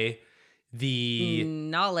by the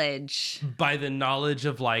knowledge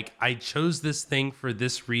of like, I chose this thing for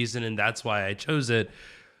this reason and that's why I chose it.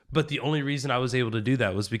 But the only reason I was able to do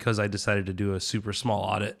that was because I decided to do a super small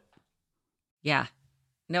audit. Yeah.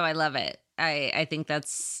 No, I love it. I think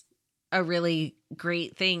that's a really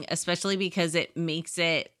great thing, especially because it makes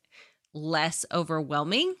it less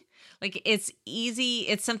overwhelming. Like, it's easy.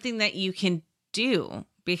 It's something that you can do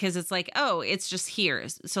because it's like, oh, it's just here.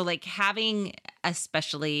 So like having,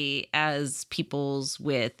 especially as people's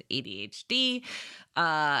with ADHD,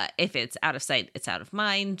 if it's out of sight, it's out of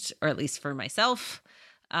mind, or at least for myself.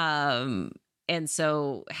 And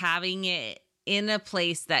so having it in a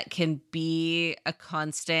place that can be a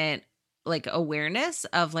constant like awareness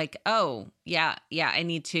of like, oh yeah, I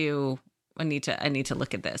need to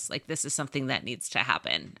look at this. Like, this is something that needs to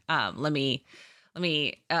happen. Let me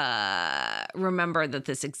remember that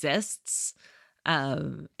this exists.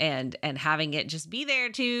 And having it just be there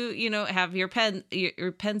to, have your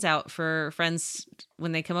pens out for friends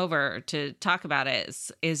when they come over to talk about it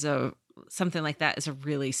is something like that is a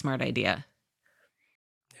really smart idea.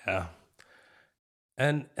 Yeah.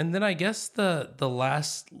 And then I guess the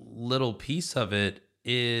last little piece of it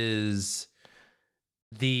is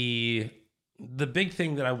the big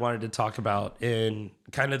thing that I wanted to talk about, and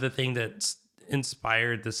kind of the thing that's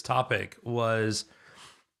inspired this topic, was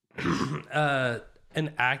an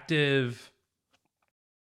active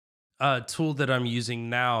tool that I'm using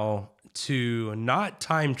now to not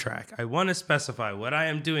time track. I want to specify what I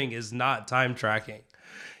am doing is not time tracking,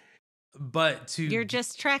 but You're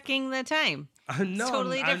just tracking the time. No, it's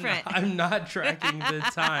totally different. I'm not tracking the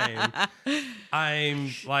time.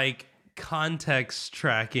 I'm like context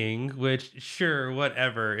tracking, which, sure,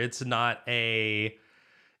 whatever. It's not a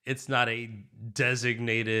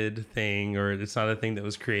designated thing, or it's not a thing that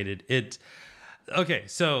was created. Okay,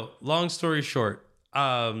 so long story short,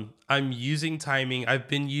 I'm using timing. I've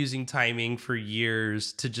been using timing for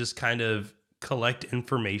years to just kind of collect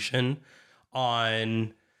information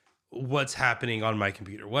on what's happening on my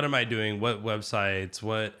computer. What am I doing? What websites,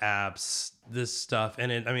 what apps, this stuff.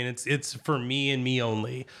 And it's for me and me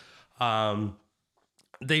only.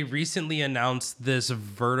 They recently announced this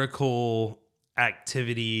vertical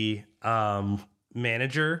activity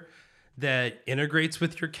manager that integrates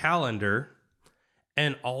with your calendar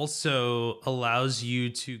and also allows you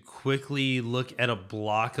to quickly look at a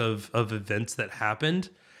block of events that happened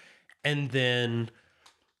and then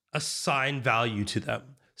assign value to them.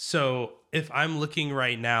 So if I'm looking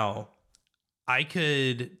right now, I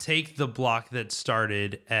could take the block that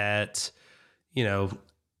started at,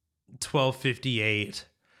 12:58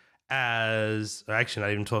 as, actually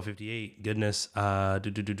not even 12:58. Goodness.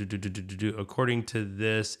 According to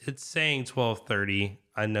this, it's saying 12:30.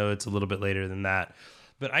 I know it's a little bit later than that,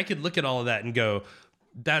 but I could look at all of that and go,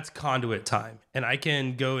 that's conduit time. And I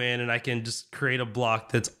can go in and I can just create a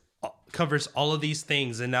block that's covers all of these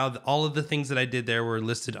things, and now all of the things that I did there were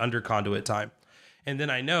listed under conduit time. And then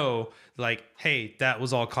I know, like, hey, that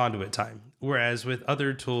was all conduit time. Whereas with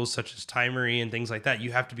other tools such as Timery and things like that,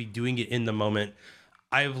 you have to be doing it in the moment.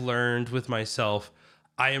 I've learned with myself,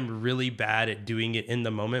 I am really bad at doing it in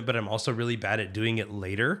the moment, but I'm also really bad at doing it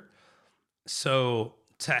later. So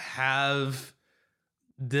to have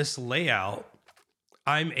this layout,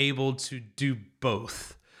 I'm able to do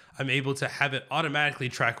both. I'm able to have it automatically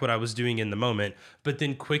track what I was doing in the moment, but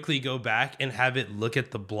then quickly go back and have it look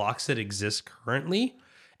at the blocks that exist currently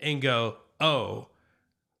and go, oh,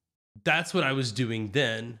 that's what I was doing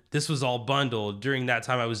then. This was all bundled. During that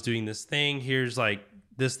time, I was doing this thing. Here's like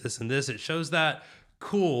this, and this. It shows that.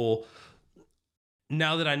 cool.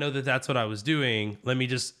 Now that I know that that's what I was doing, let me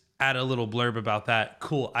just add a little blurb about that.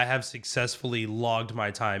 Cool. I have successfully logged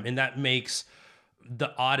my time. And that makes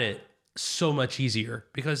the audit so much easier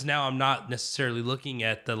because now I'm not necessarily looking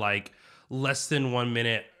at the like less than 1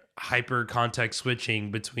 minute hyper context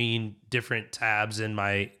switching between different tabs in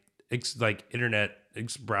my internet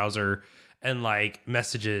browser and like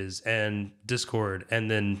messages and Discord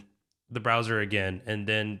and then the browser again and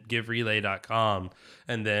then giverelay.com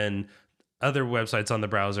and then other websites on the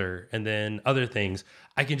browser and then other things.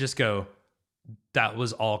 I can just go, that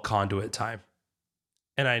was all conduit time.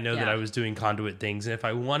 And I know that I was doing conduit things. And if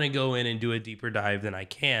I want to go in and do a deeper dive, then I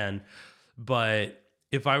can. But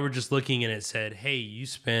if I were just looking and it said, hey, you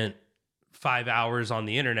spent 5 hours on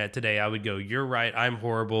the internet today, I would go, you're right. I'm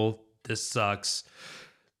horrible. This sucks.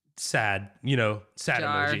 Sad, sad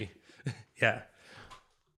Jar. emoji. Yeah.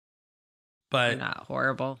 But You're not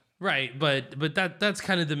horrible. Right. But that's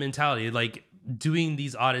kind of the mentality. Like doing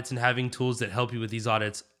these audits and having tools that help you with these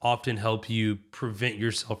audits often help you prevent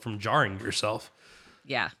yourself from jarring yourself.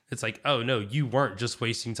 Yeah. It's like, oh no, you weren't just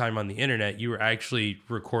wasting time on the internet. You were actually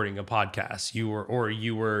recording a podcast. You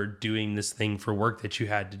were doing this thing for work that you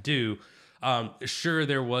had to do. Sure,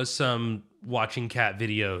 there was some watching cat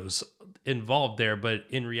videos involved there, but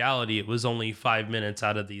in reality, it was only 5 minutes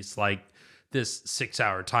out of this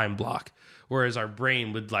 6-hour time block. Whereas our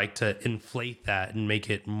brain would like to inflate that and make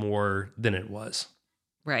it more than it was.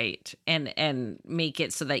 Right. And make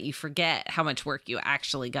it so that you forget how much work you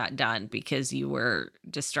actually got done because you were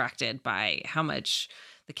distracted by how many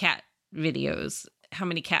cat videos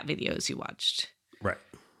you watched. Right.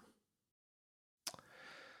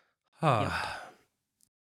 Yep.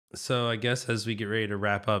 So I guess as we get ready to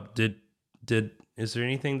wrap up, is there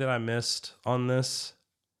anything that I missed on this?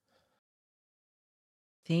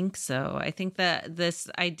 Think so. I think that this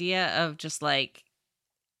idea of just like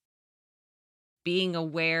being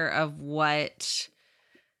aware of what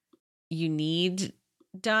you need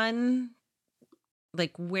done,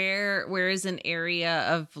 like where is an area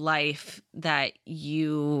of life that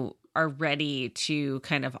you are ready to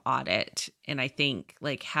kind of audit. And I think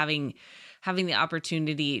like having the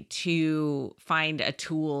opportunity to find a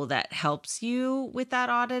tool that helps you with that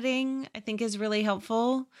auditing, I think is really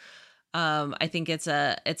helpful. I think it's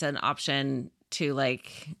an option to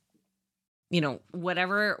like,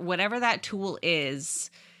 whatever that tool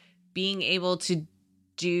is, being able to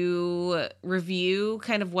review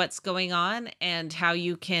kind of what's going on and how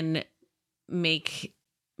you can make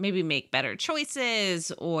better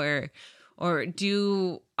choices or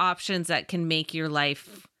do options that can make your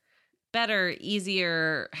life better,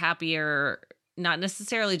 easier, happier, not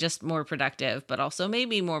necessarily just more productive, but also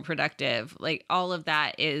maybe more productive. Like all of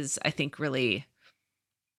that is, I think, really,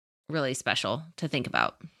 really special to think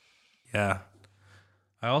about. Yeah.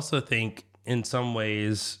 I also think in some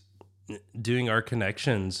ways doing our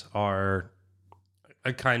connections are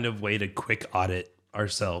a kind of way to quick audit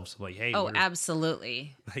ourselves. Like, hey,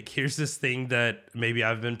 absolutely. Like, here's this thing that maybe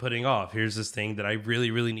I've been putting off. Here's this thing that I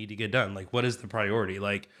really, really need to get done. Like, what is the priority?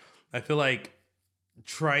 Like, I feel like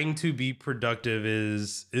trying to be productive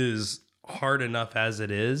is hard enough as it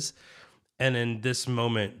is. And in this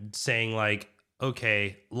moment, saying like,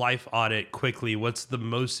 okay, life audit quickly, what's the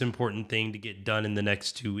most important thing to get done in the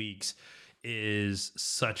next 2 weeks is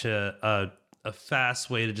such a fast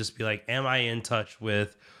way to just be like, am I in touch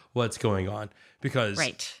with what's going on? Because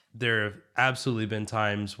there have absolutely been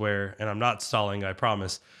times where, and I'm not stalling, I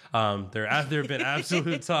promise. There have been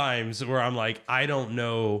absolute times where I'm like, I don't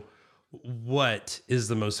know what is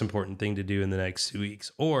the most important thing to do in the next 2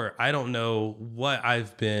 weeks, or I don't know what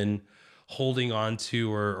I've been holding on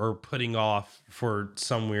to or putting off for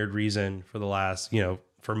some weird reason for the last,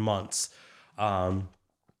 for months.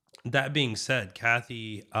 That being said,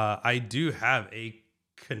 Kathy, I do have a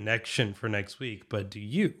connection for next week, but do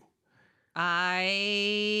you?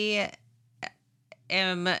 I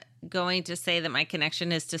am going to say that my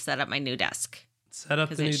connection is to set up my new desk. Set up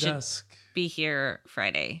the new desk. Be here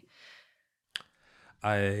Friday.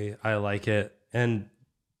 I like it. And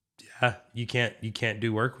yeah, you can't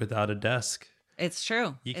do work without a desk. It's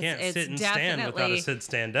true. You can't sit and stand without a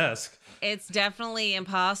sit-stand desk. It's definitely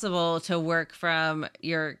impossible to work from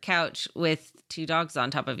your couch with 2 dogs on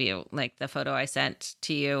top of you, like the photo I sent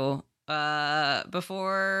to you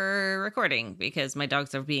before recording, because my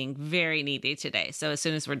dogs are being very needy today. So as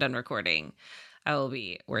soon as we're done recording, I will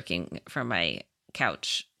be working from my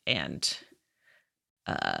couch and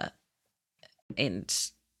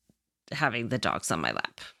having the dogs on my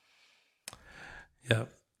lap. Yeah.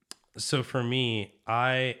 So for me,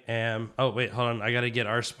 I am... Oh, wait, hold on. I got to get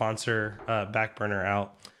our sponsor, Backburner,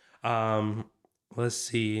 out. let's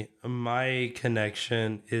see. My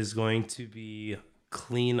connection is going to be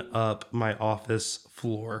clean up my office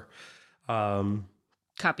floor. Um,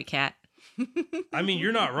 Copycat. I mean,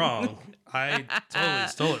 you're not wrong. I totally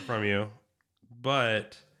stole it from you,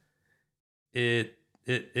 but it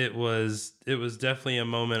was definitely a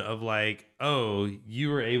moment of like, oh, you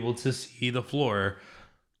were able to see the floor.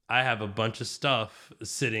 I have a bunch of stuff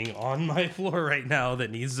sitting on my floor right now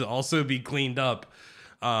that needs to also be cleaned up.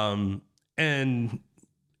 And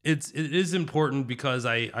it is important because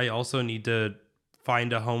I also need to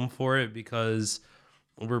find a home for it because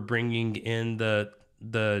we're bringing in the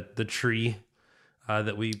tree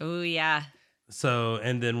that we Oh yeah. so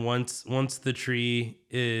and then once the tree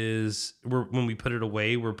is when we put it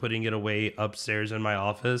away, we're putting it away upstairs in my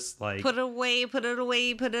office. Like, Put it away, put it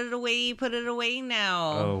away, put it away, put it away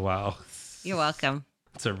now. oh wow, You're welcome.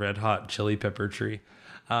 it's a red hot chili pepper tree.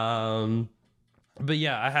 Um, but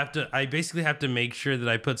yeah, I basically have to make sure that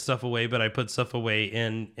I put stuff away, but I put stuff away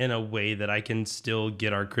in a way that I can still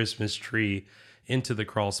get our Christmas tree into the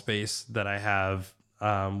crawl space that I have,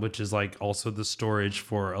 which is like also the storage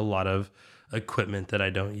for a lot of equipment that I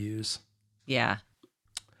don't use. Yeah.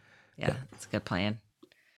 Yeah, that's a good plan.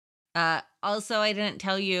 Also, I didn't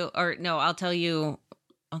tell you, or no, I'll tell you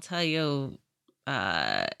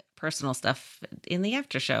personal stuff in the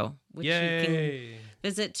after show, which you can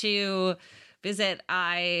visit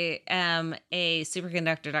I am a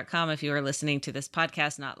superconductor.com if you are listening to this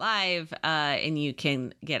podcast not live, and you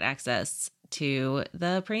can get access to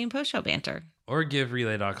the pre and post show banter. Or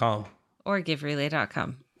giverelay.com. Or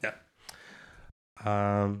giverelay.com.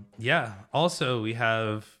 Yeah. Also, we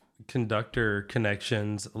have conductor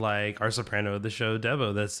connections like our soprano of the show,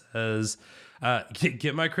 Devo, that says,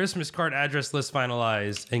 get my Christmas card address list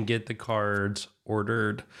finalized and get the cards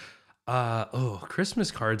ordered.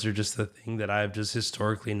 Christmas cards are just the thing that I've just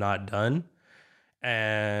historically not done.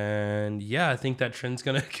 And yeah, I think that trend's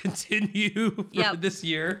going to continue for this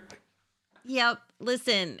year. Yep.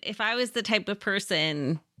 Listen, if I was the type of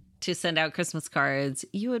person to send out Christmas cards,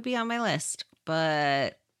 you would be on my list.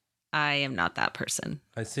 But I am not that person.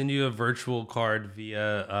 I send you a virtual card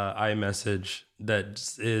via iMessage that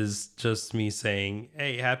is just me saying,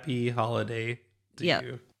 hey, happy holiday to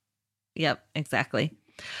you. Yep, exactly.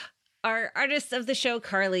 Our artist of the show,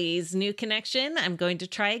 Carly's new connection. I'm going to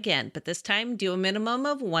try again, but this time do a minimum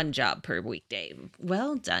of one job per weekday.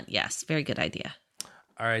 Well done. Yes, very good idea.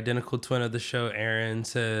 Our identical twin of the show, Aaron,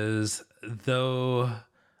 says, though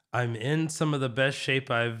I'm in some of the best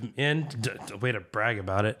shape I've in. Way to brag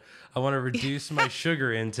about it. I want to reduce my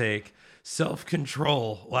sugar intake.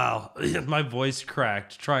 Self-control. Wow. My voice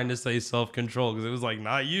cracked trying to say self-control because it was like,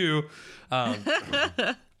 not you.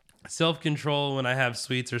 Self-control when I have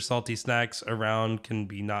sweets or salty snacks around can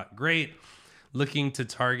be not great. Looking to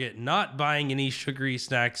target not buying any sugary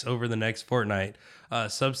snacks over the next fortnight.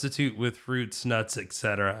 Substitute with fruits, nuts,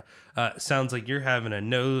 etc. Sounds like you're having a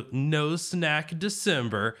no snack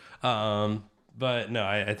December. But no,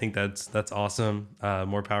 I think that's awesome.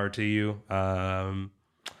 More power to you.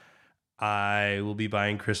 I will be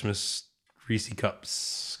buying Christmas Reese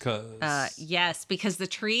cups. Yes, because the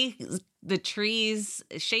tree's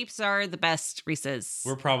shapes are the best Reese's.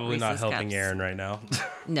 We're probably not helping cups. Aaron right now.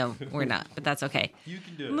 No, we're not, but that's okay. You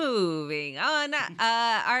can do it. Moving on.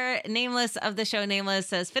 Our nameless of the show, Nameless,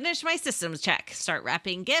 says, finish my systems check. Start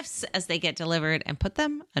wrapping gifts as they get delivered and put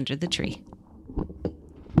them under the tree.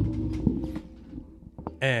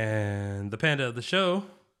 And the panda of the show,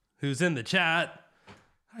 who's in the chat.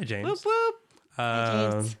 Hi, James. Whoop, whoop.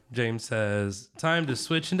 Hi, James says, time to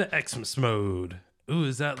switch into Xmas mode. Ooh,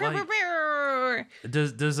 is that like...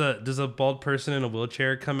 Does a bald person in a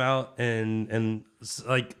wheelchair come out and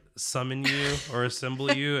like summon you or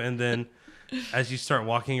assemble you, and then as you start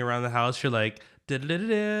walking around the house, you're like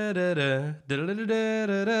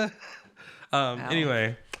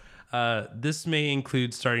anyway, this may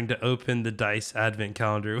include starting to open the Dice Advent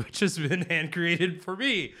Calendar, which has been hand created for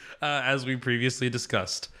me, as we previously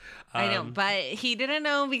discussed. I know, but he didn't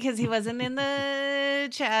know because he wasn't in the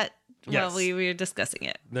chat. Well, we were discussing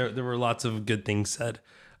it. There were lots of good things said.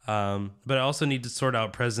 But I also need to sort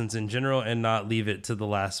out presents in general and not leave it to the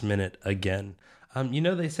last minute again.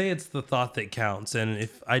 They say it's the thought that counts. And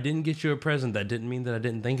if I didn't get you a present, that didn't mean that I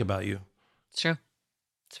didn't think about you. It's true.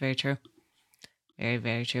 It's very true. Very,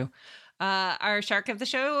 very true. Our shark of the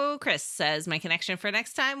show, Chris, says, my connection for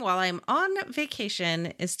next time while I'm on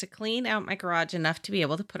vacation is to clean out my garage enough to be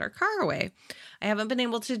able to put our car away. I haven't been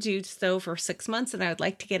able to do so for 6 months, and I would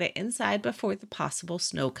like to get it inside before the possible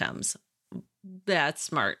snow comes. That's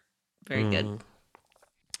smart. Very good.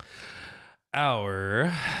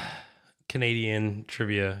 Our Canadian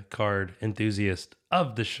trivia card enthusiast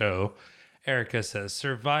of the show, Erica says,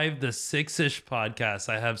 survive the 6-ish podcast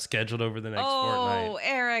I have scheduled over the next fortnight. Oh,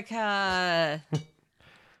 Erica.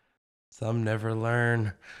 Some never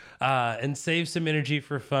learn. And save some energy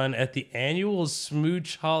for fun at the annual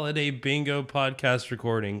Smooch Holiday Bingo podcast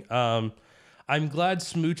recording. I'm glad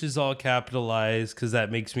Smooch is all capitalized because that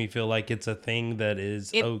makes me feel like it's a thing that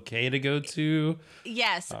is okay to go to.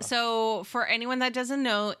 Yes. So for anyone that doesn't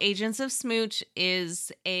know, Agents of Smooch is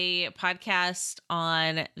a podcast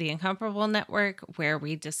on the Incomparable Network where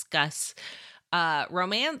we discuss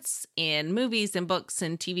romance in movies and books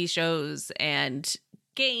and TV shows and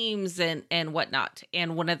games and whatnot.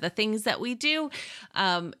 And one of the things that we do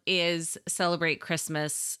is celebrate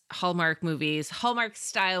Christmas, Hallmark movies, Hallmark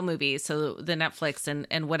style movies. So the Netflix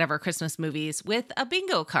and whatever Christmas movies with a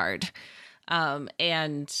bingo card. And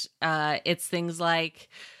it's things like,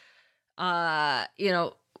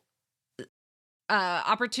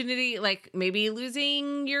 opportunity, like maybe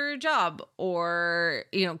losing your job or,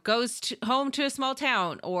 goes home to a small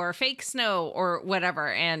town or fake snow or whatever.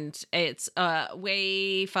 And it's a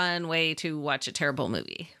way fun way to watch a terrible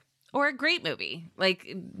movie or a great movie.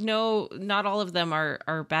 Like, no, not all of them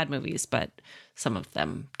are bad movies, but some of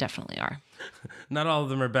them definitely are. Not all of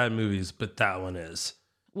them are bad movies, but that one is.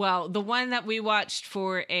 Well, the one that we watched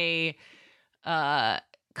for a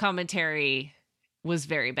commentary was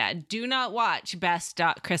very bad. Do not watch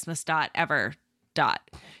best.christmas.ever.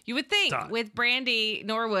 You would think with Brandy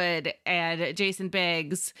Norwood and Jason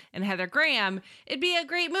Biggs and Heather Graham, it'd be a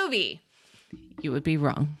great movie. You would be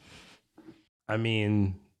wrong. I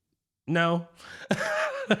mean, no.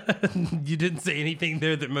 You didn't say anything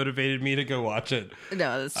there that motivated me to go watch it.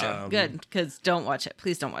 No, that's true. Good, because don't watch it.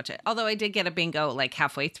 Please don't watch it. Although I did get a bingo like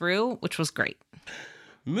halfway through, which was great.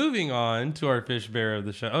 Moving on to our fish bear of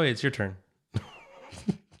the show. Oh, it's your turn.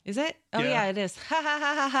 Is it? Oh, yeah, it is.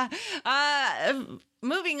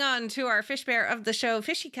 Moving on to our fish bear of the show,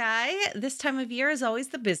 Fishy Kai. This time of year is always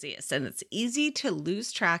the busiest, and it's easy to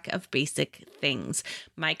lose track of basic things.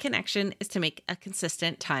 My connection is to make a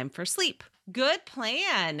consistent time for sleep. Good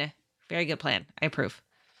plan. Very good plan. I approve.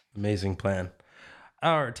 Amazing plan.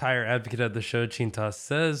 Our tire advocate of the show, Chinta,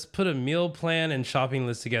 says, put a meal plan and shopping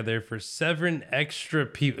list together for 7 extra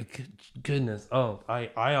people. Goodness. Oh,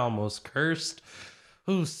 I almost cursed.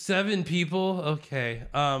 Oh, 7 people. Okay.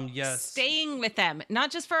 Yes. Staying with them, not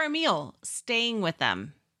just for a meal, staying with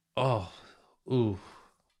them. Oh, ooh.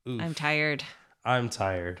 I'm tired. I'm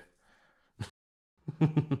tired.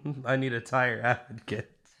 I need a tire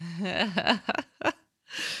advocate.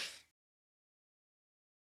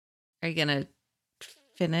 Are you going to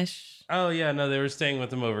finish? Oh, yeah. No, they were staying with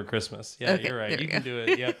them over Christmas. Yeah, okay, you're right. You can do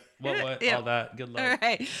it. Yep. What? Yep. All that. Good luck. All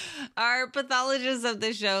right. Our pathologist of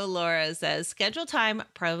the show, Laura, says, schedule time,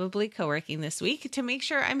 probably co-working this week, to make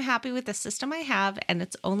sure I'm happy with the system I have and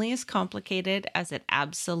it's only as complicated as it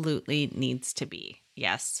absolutely needs to be.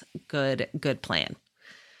 Yes. Good plan.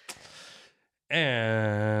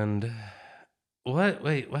 And what?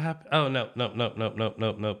 Wait, what happened? Oh, no.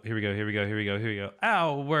 Here we go.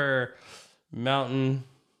 Our mountain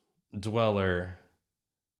dweller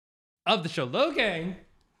of the show, Logang,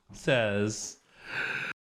 says,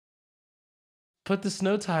 put the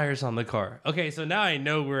snow tires on the car. Okay, so now I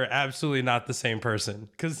know we're absolutely not the same person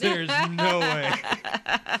because there's no way.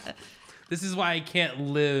 This is why I can't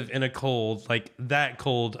live in a cold, like that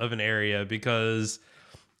cold of an area, because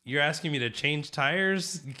you're asking me to change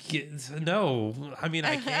tires? No. I mean,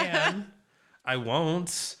 I can. I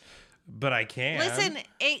won't, but I can. Listen,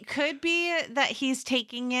 it could be that he's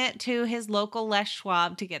taking it to his local Les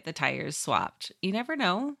Schwab to get the tires swapped. You never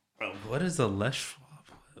know. What is a Les Schwab?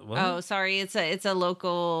 What? Oh, sorry. It's a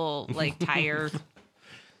local like tire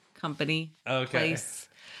company place.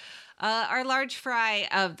 Our large fry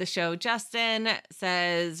of the show, Justin,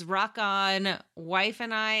 says, rock on. Wife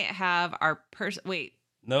and I have our Wait.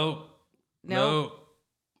 Nope.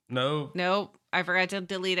 I forgot to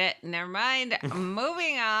delete it. Never mind.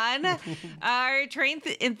 Moving on. Our train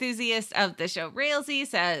enthusiast of the show, Railsy,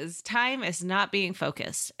 says, time is not being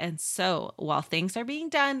focused. And so while things are being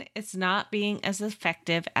done, it's not being as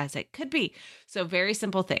effective as it could be. So very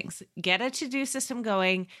simple things. Get a to-do system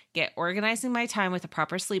going, get organizing my time with a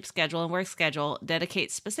proper sleep schedule and work schedule,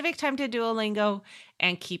 dedicate specific time to Duolingo,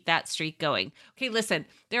 and keep that streak going. Okay, listen,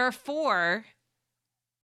 there are 4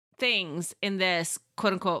 things in this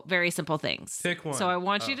quote unquote very simple things. Pick one. So I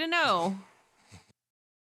want you to know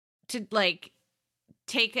to like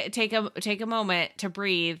take a moment to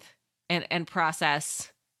breathe and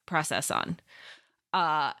process on.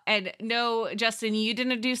 And no, Justin, you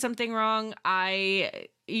didn't do something wrong.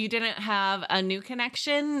 You didn't have a new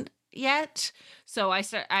connection yet. So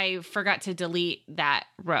I forgot to delete that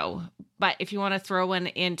row. But if you want to throw one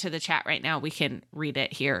into the chat right now, we can read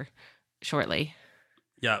it here shortly.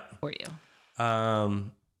 Yep. For you.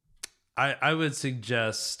 I would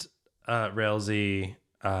suggest Railsy,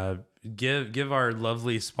 give our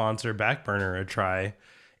lovely sponsor Backburner a try.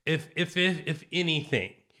 If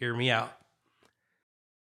anything, hear me out.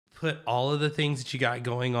 Put all of the things that you got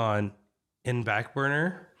going on in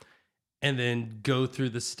Backburner, and then go through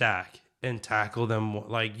the stack and tackle them.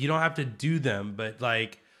 Like, you don't have to do them, but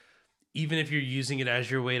like, even if you're using it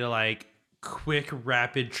as your way to like quick,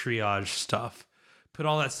 rapid triage stuff, put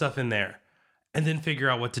all that stuff in there, and then figure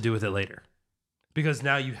out what to do with it later. Because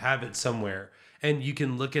now you have it somewhere, and you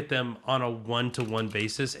can look at them on a one-to-one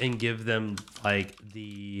basis and give them like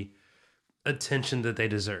the attention that they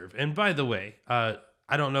deserve. And by the way, I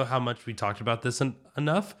don't know how much we talked about this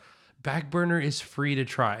enough. Backburner is free to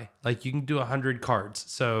try. Like, you can do 100 cards.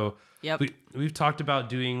 So yep. We've talked about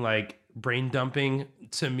doing like brain dumping.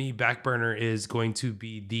 To me, Backburner is going to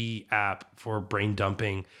be the app for brain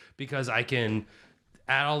dumping, because I can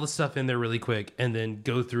add all the stuff in there really quick and then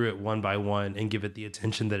go through it one by one and give it the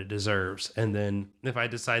attention that it deserves. And then if I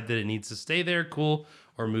decide that it needs to stay there, cool,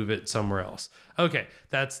 or move it somewhere else. Okay,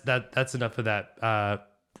 that's enough of that.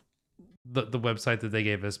 The website that they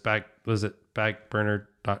gave us, Backburner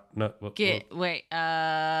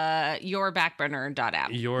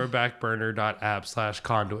Yourbackburner.app.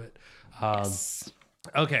 Yourbackburner.app/conduit. Yes.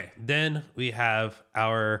 Okay, then we have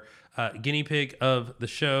our guinea pig of the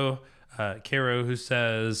show, Caro, who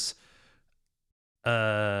says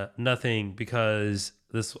nothing, because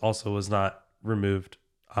this also was not removed.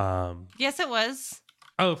 Yes, it was.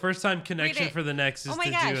 Oh, first time connection for the next is to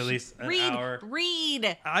do at least an hour.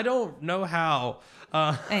 Read. I don't know how.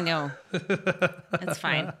 I know. It's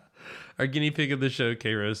fine. Our guinea pig of the show,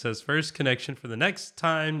 K-Rose, says first connection for the next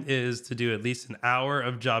time is to do at least an hour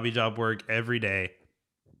of jobby job work every day.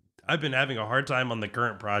 I've been having a hard time on the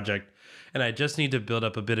current project, and I just need to build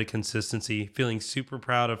up a bit of consistency. Feeling super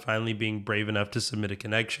proud of finally being brave enough to submit a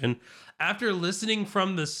connection after listening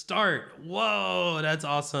from the start. Whoa, that's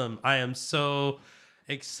awesome. I am so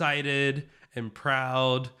excited and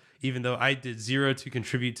proud, even though I did zero to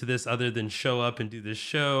contribute to this other than show up and do this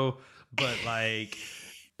show. But like,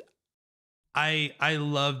 I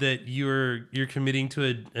love that you're committing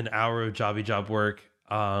to an hour of jobby job work.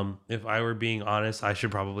 If I were being honest, I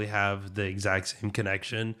should probably have the exact same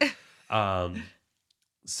connection.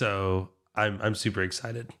 So I'm super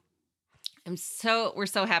excited. We're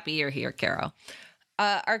so happy you're here, Carol.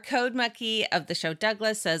 Our code monkey of the show,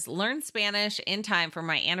 Douglas, says, learn Spanish in time for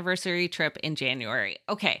my anniversary trip in January.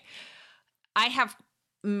 Okay. I have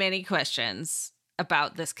many questions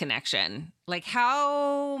about this connection. Like,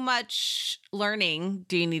 how much learning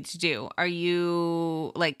do you need to do? Are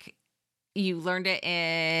you like, you learned it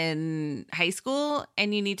in high school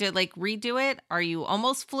and you need to like redo it? Are you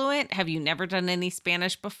almost fluent? Have you never done any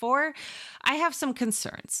Spanish before? I have some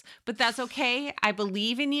concerns, but that's okay. I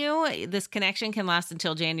believe in you. This connection can last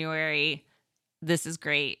until January. This is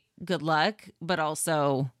great. Good luck. But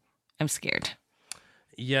also, I'm scared.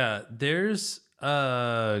 Yeah, there's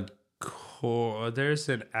an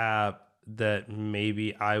app that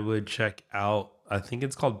maybe I would check out. I think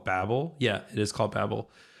it's called Babbel. Yeah, it is called Babbel.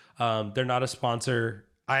 They're not a sponsor.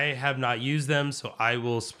 I have not used them, so I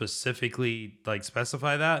will specifically like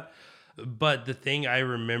specify that. But the thing I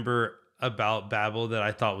remember about Babbel that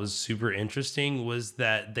I thought was super interesting was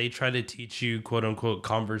that they try to teach you quote unquote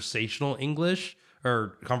conversational English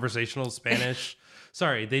or conversational Spanish.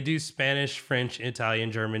 Sorry, they do Spanish, French,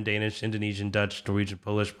 Italian, German, Danish, Indonesian, Dutch, Norwegian,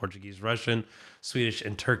 Polish, Portuguese, Russian, Swedish,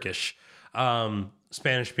 and Turkish.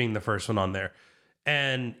 Spanish being the first one on there.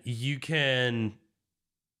 And you can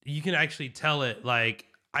actually tell it like,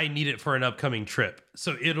 I need it for an upcoming trip.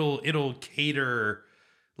 So it'll cater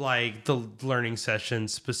like the learning session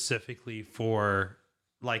specifically for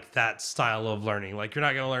like that style of learning. Like, you're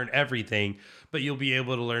not going to learn everything, but you'll be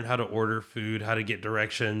able to learn how to order food, how to get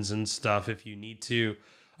directions and stuff if you need to.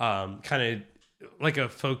 Kind of like a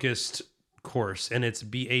focused course, and it's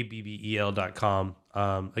babbel.com.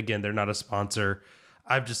 Again, they're not a sponsor.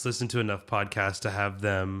 I've just listened to enough podcasts to have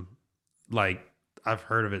them, like, I've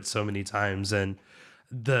heard of it so many times, and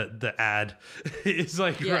the ad is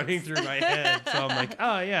like running through my head. So I'm like,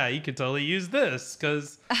 oh yeah, you could totally use this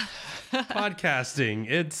because podcasting,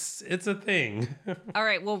 it's a thing. All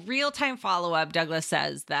right. Well, real-time follow-up, Douglas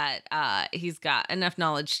says that he's got enough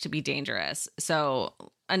knowledge to be dangerous. So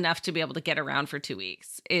enough to be able to get around for 2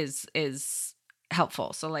 weeks is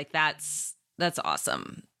helpful. So like that's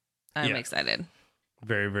awesome. I'm excited.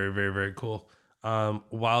 Very, very, very, very cool.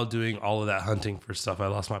 while doing all of that hunting for stuff. I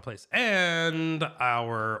lost my place. And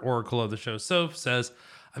our oracle of the show, Soph, says,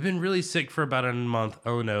 I've been really sick for about a month.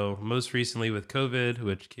 Oh no. Most recently with COVID,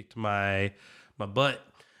 which kicked my butt.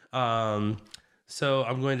 So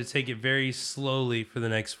I'm going to take it very slowly for the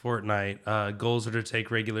next fortnight. Goals are to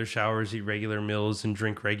take regular showers, eat regular meals, and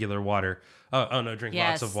drink regular water. Oh no, drink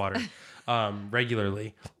lots of water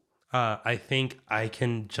regularly. I think I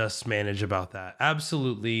can just manage about that.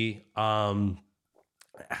 Absolutely. I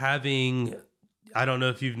don't know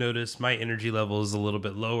if you've noticed, my energy level is a little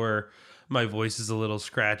bit lower. My voice is a little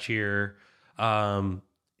scratchier.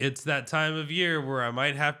 It's that time of year where I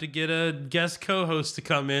might have to get a guest co-host to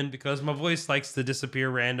come in because my voice likes to disappear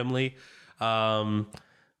randomly. Yeah,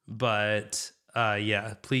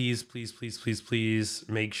 please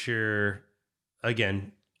make sure,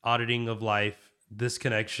 again, auditing of life, this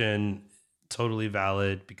connection, totally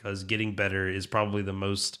valid, because getting better is probably the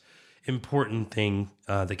most important thing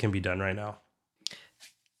that can be done right now.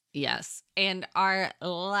 Yes. And our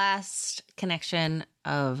last connection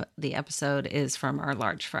of the episode is from our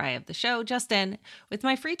large fry of the show, Justin. With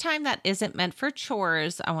my free time that isn't meant for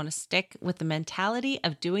chores, I want to stick with the mentality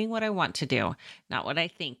of doing what I want to do, not what I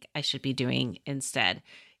think I should be doing instead.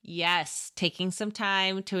 Yes, taking some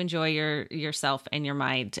time to enjoy yourself and your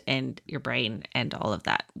mind and your brain and all of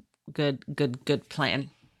that. Good plan.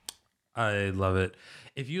 I love it.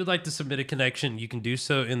 If you would like to submit a connection, you can do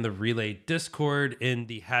so in the Relay Discord in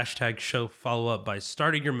the hashtag show follow-up by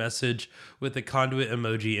starting your message with the conduit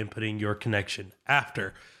emoji and putting your connection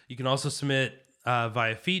after. You can also submit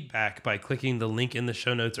via feedback by clicking the link in the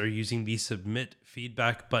show notes or using the submit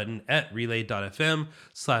feedback button at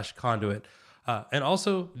relay.fm/conduit. And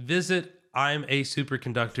also visit I'm a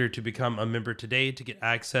Superconductor to become a member today to get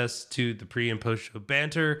access to the pre and post show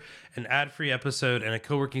banter, an ad-free episode, and a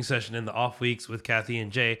co-working session in the off weeks with Kathy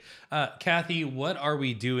and Jay. Kathy, what are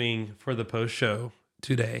we doing for the post show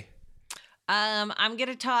today? I'm going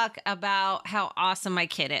to talk about how awesome my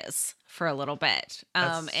kid is for a little bit.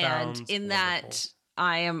 And in wonderful. that,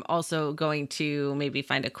 I am also going to maybe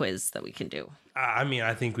find a quiz that we can do. I mean,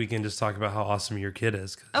 I think we can just talk about how awesome your kid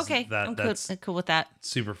is. Okay, I'm cool with that.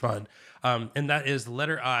 Super fun. And that is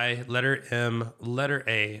letter I, letter M, letter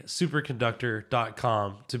A,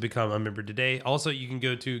 superconductor.com to become a member today. Also, you can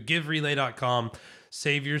go to giverelay.com,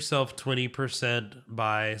 save yourself 20%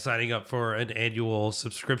 by signing up for an annual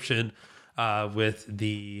subscription with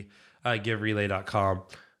the giverelay.com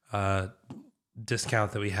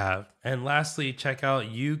discount that we have. And lastly, check out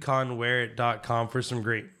youconwearit.com for some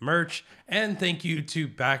great merch. And thank you to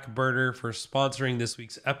Backburner for sponsoring this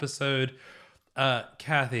week's episode.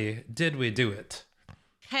 Kathy, did we do it?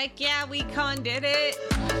 Heck yeah, we did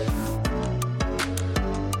it.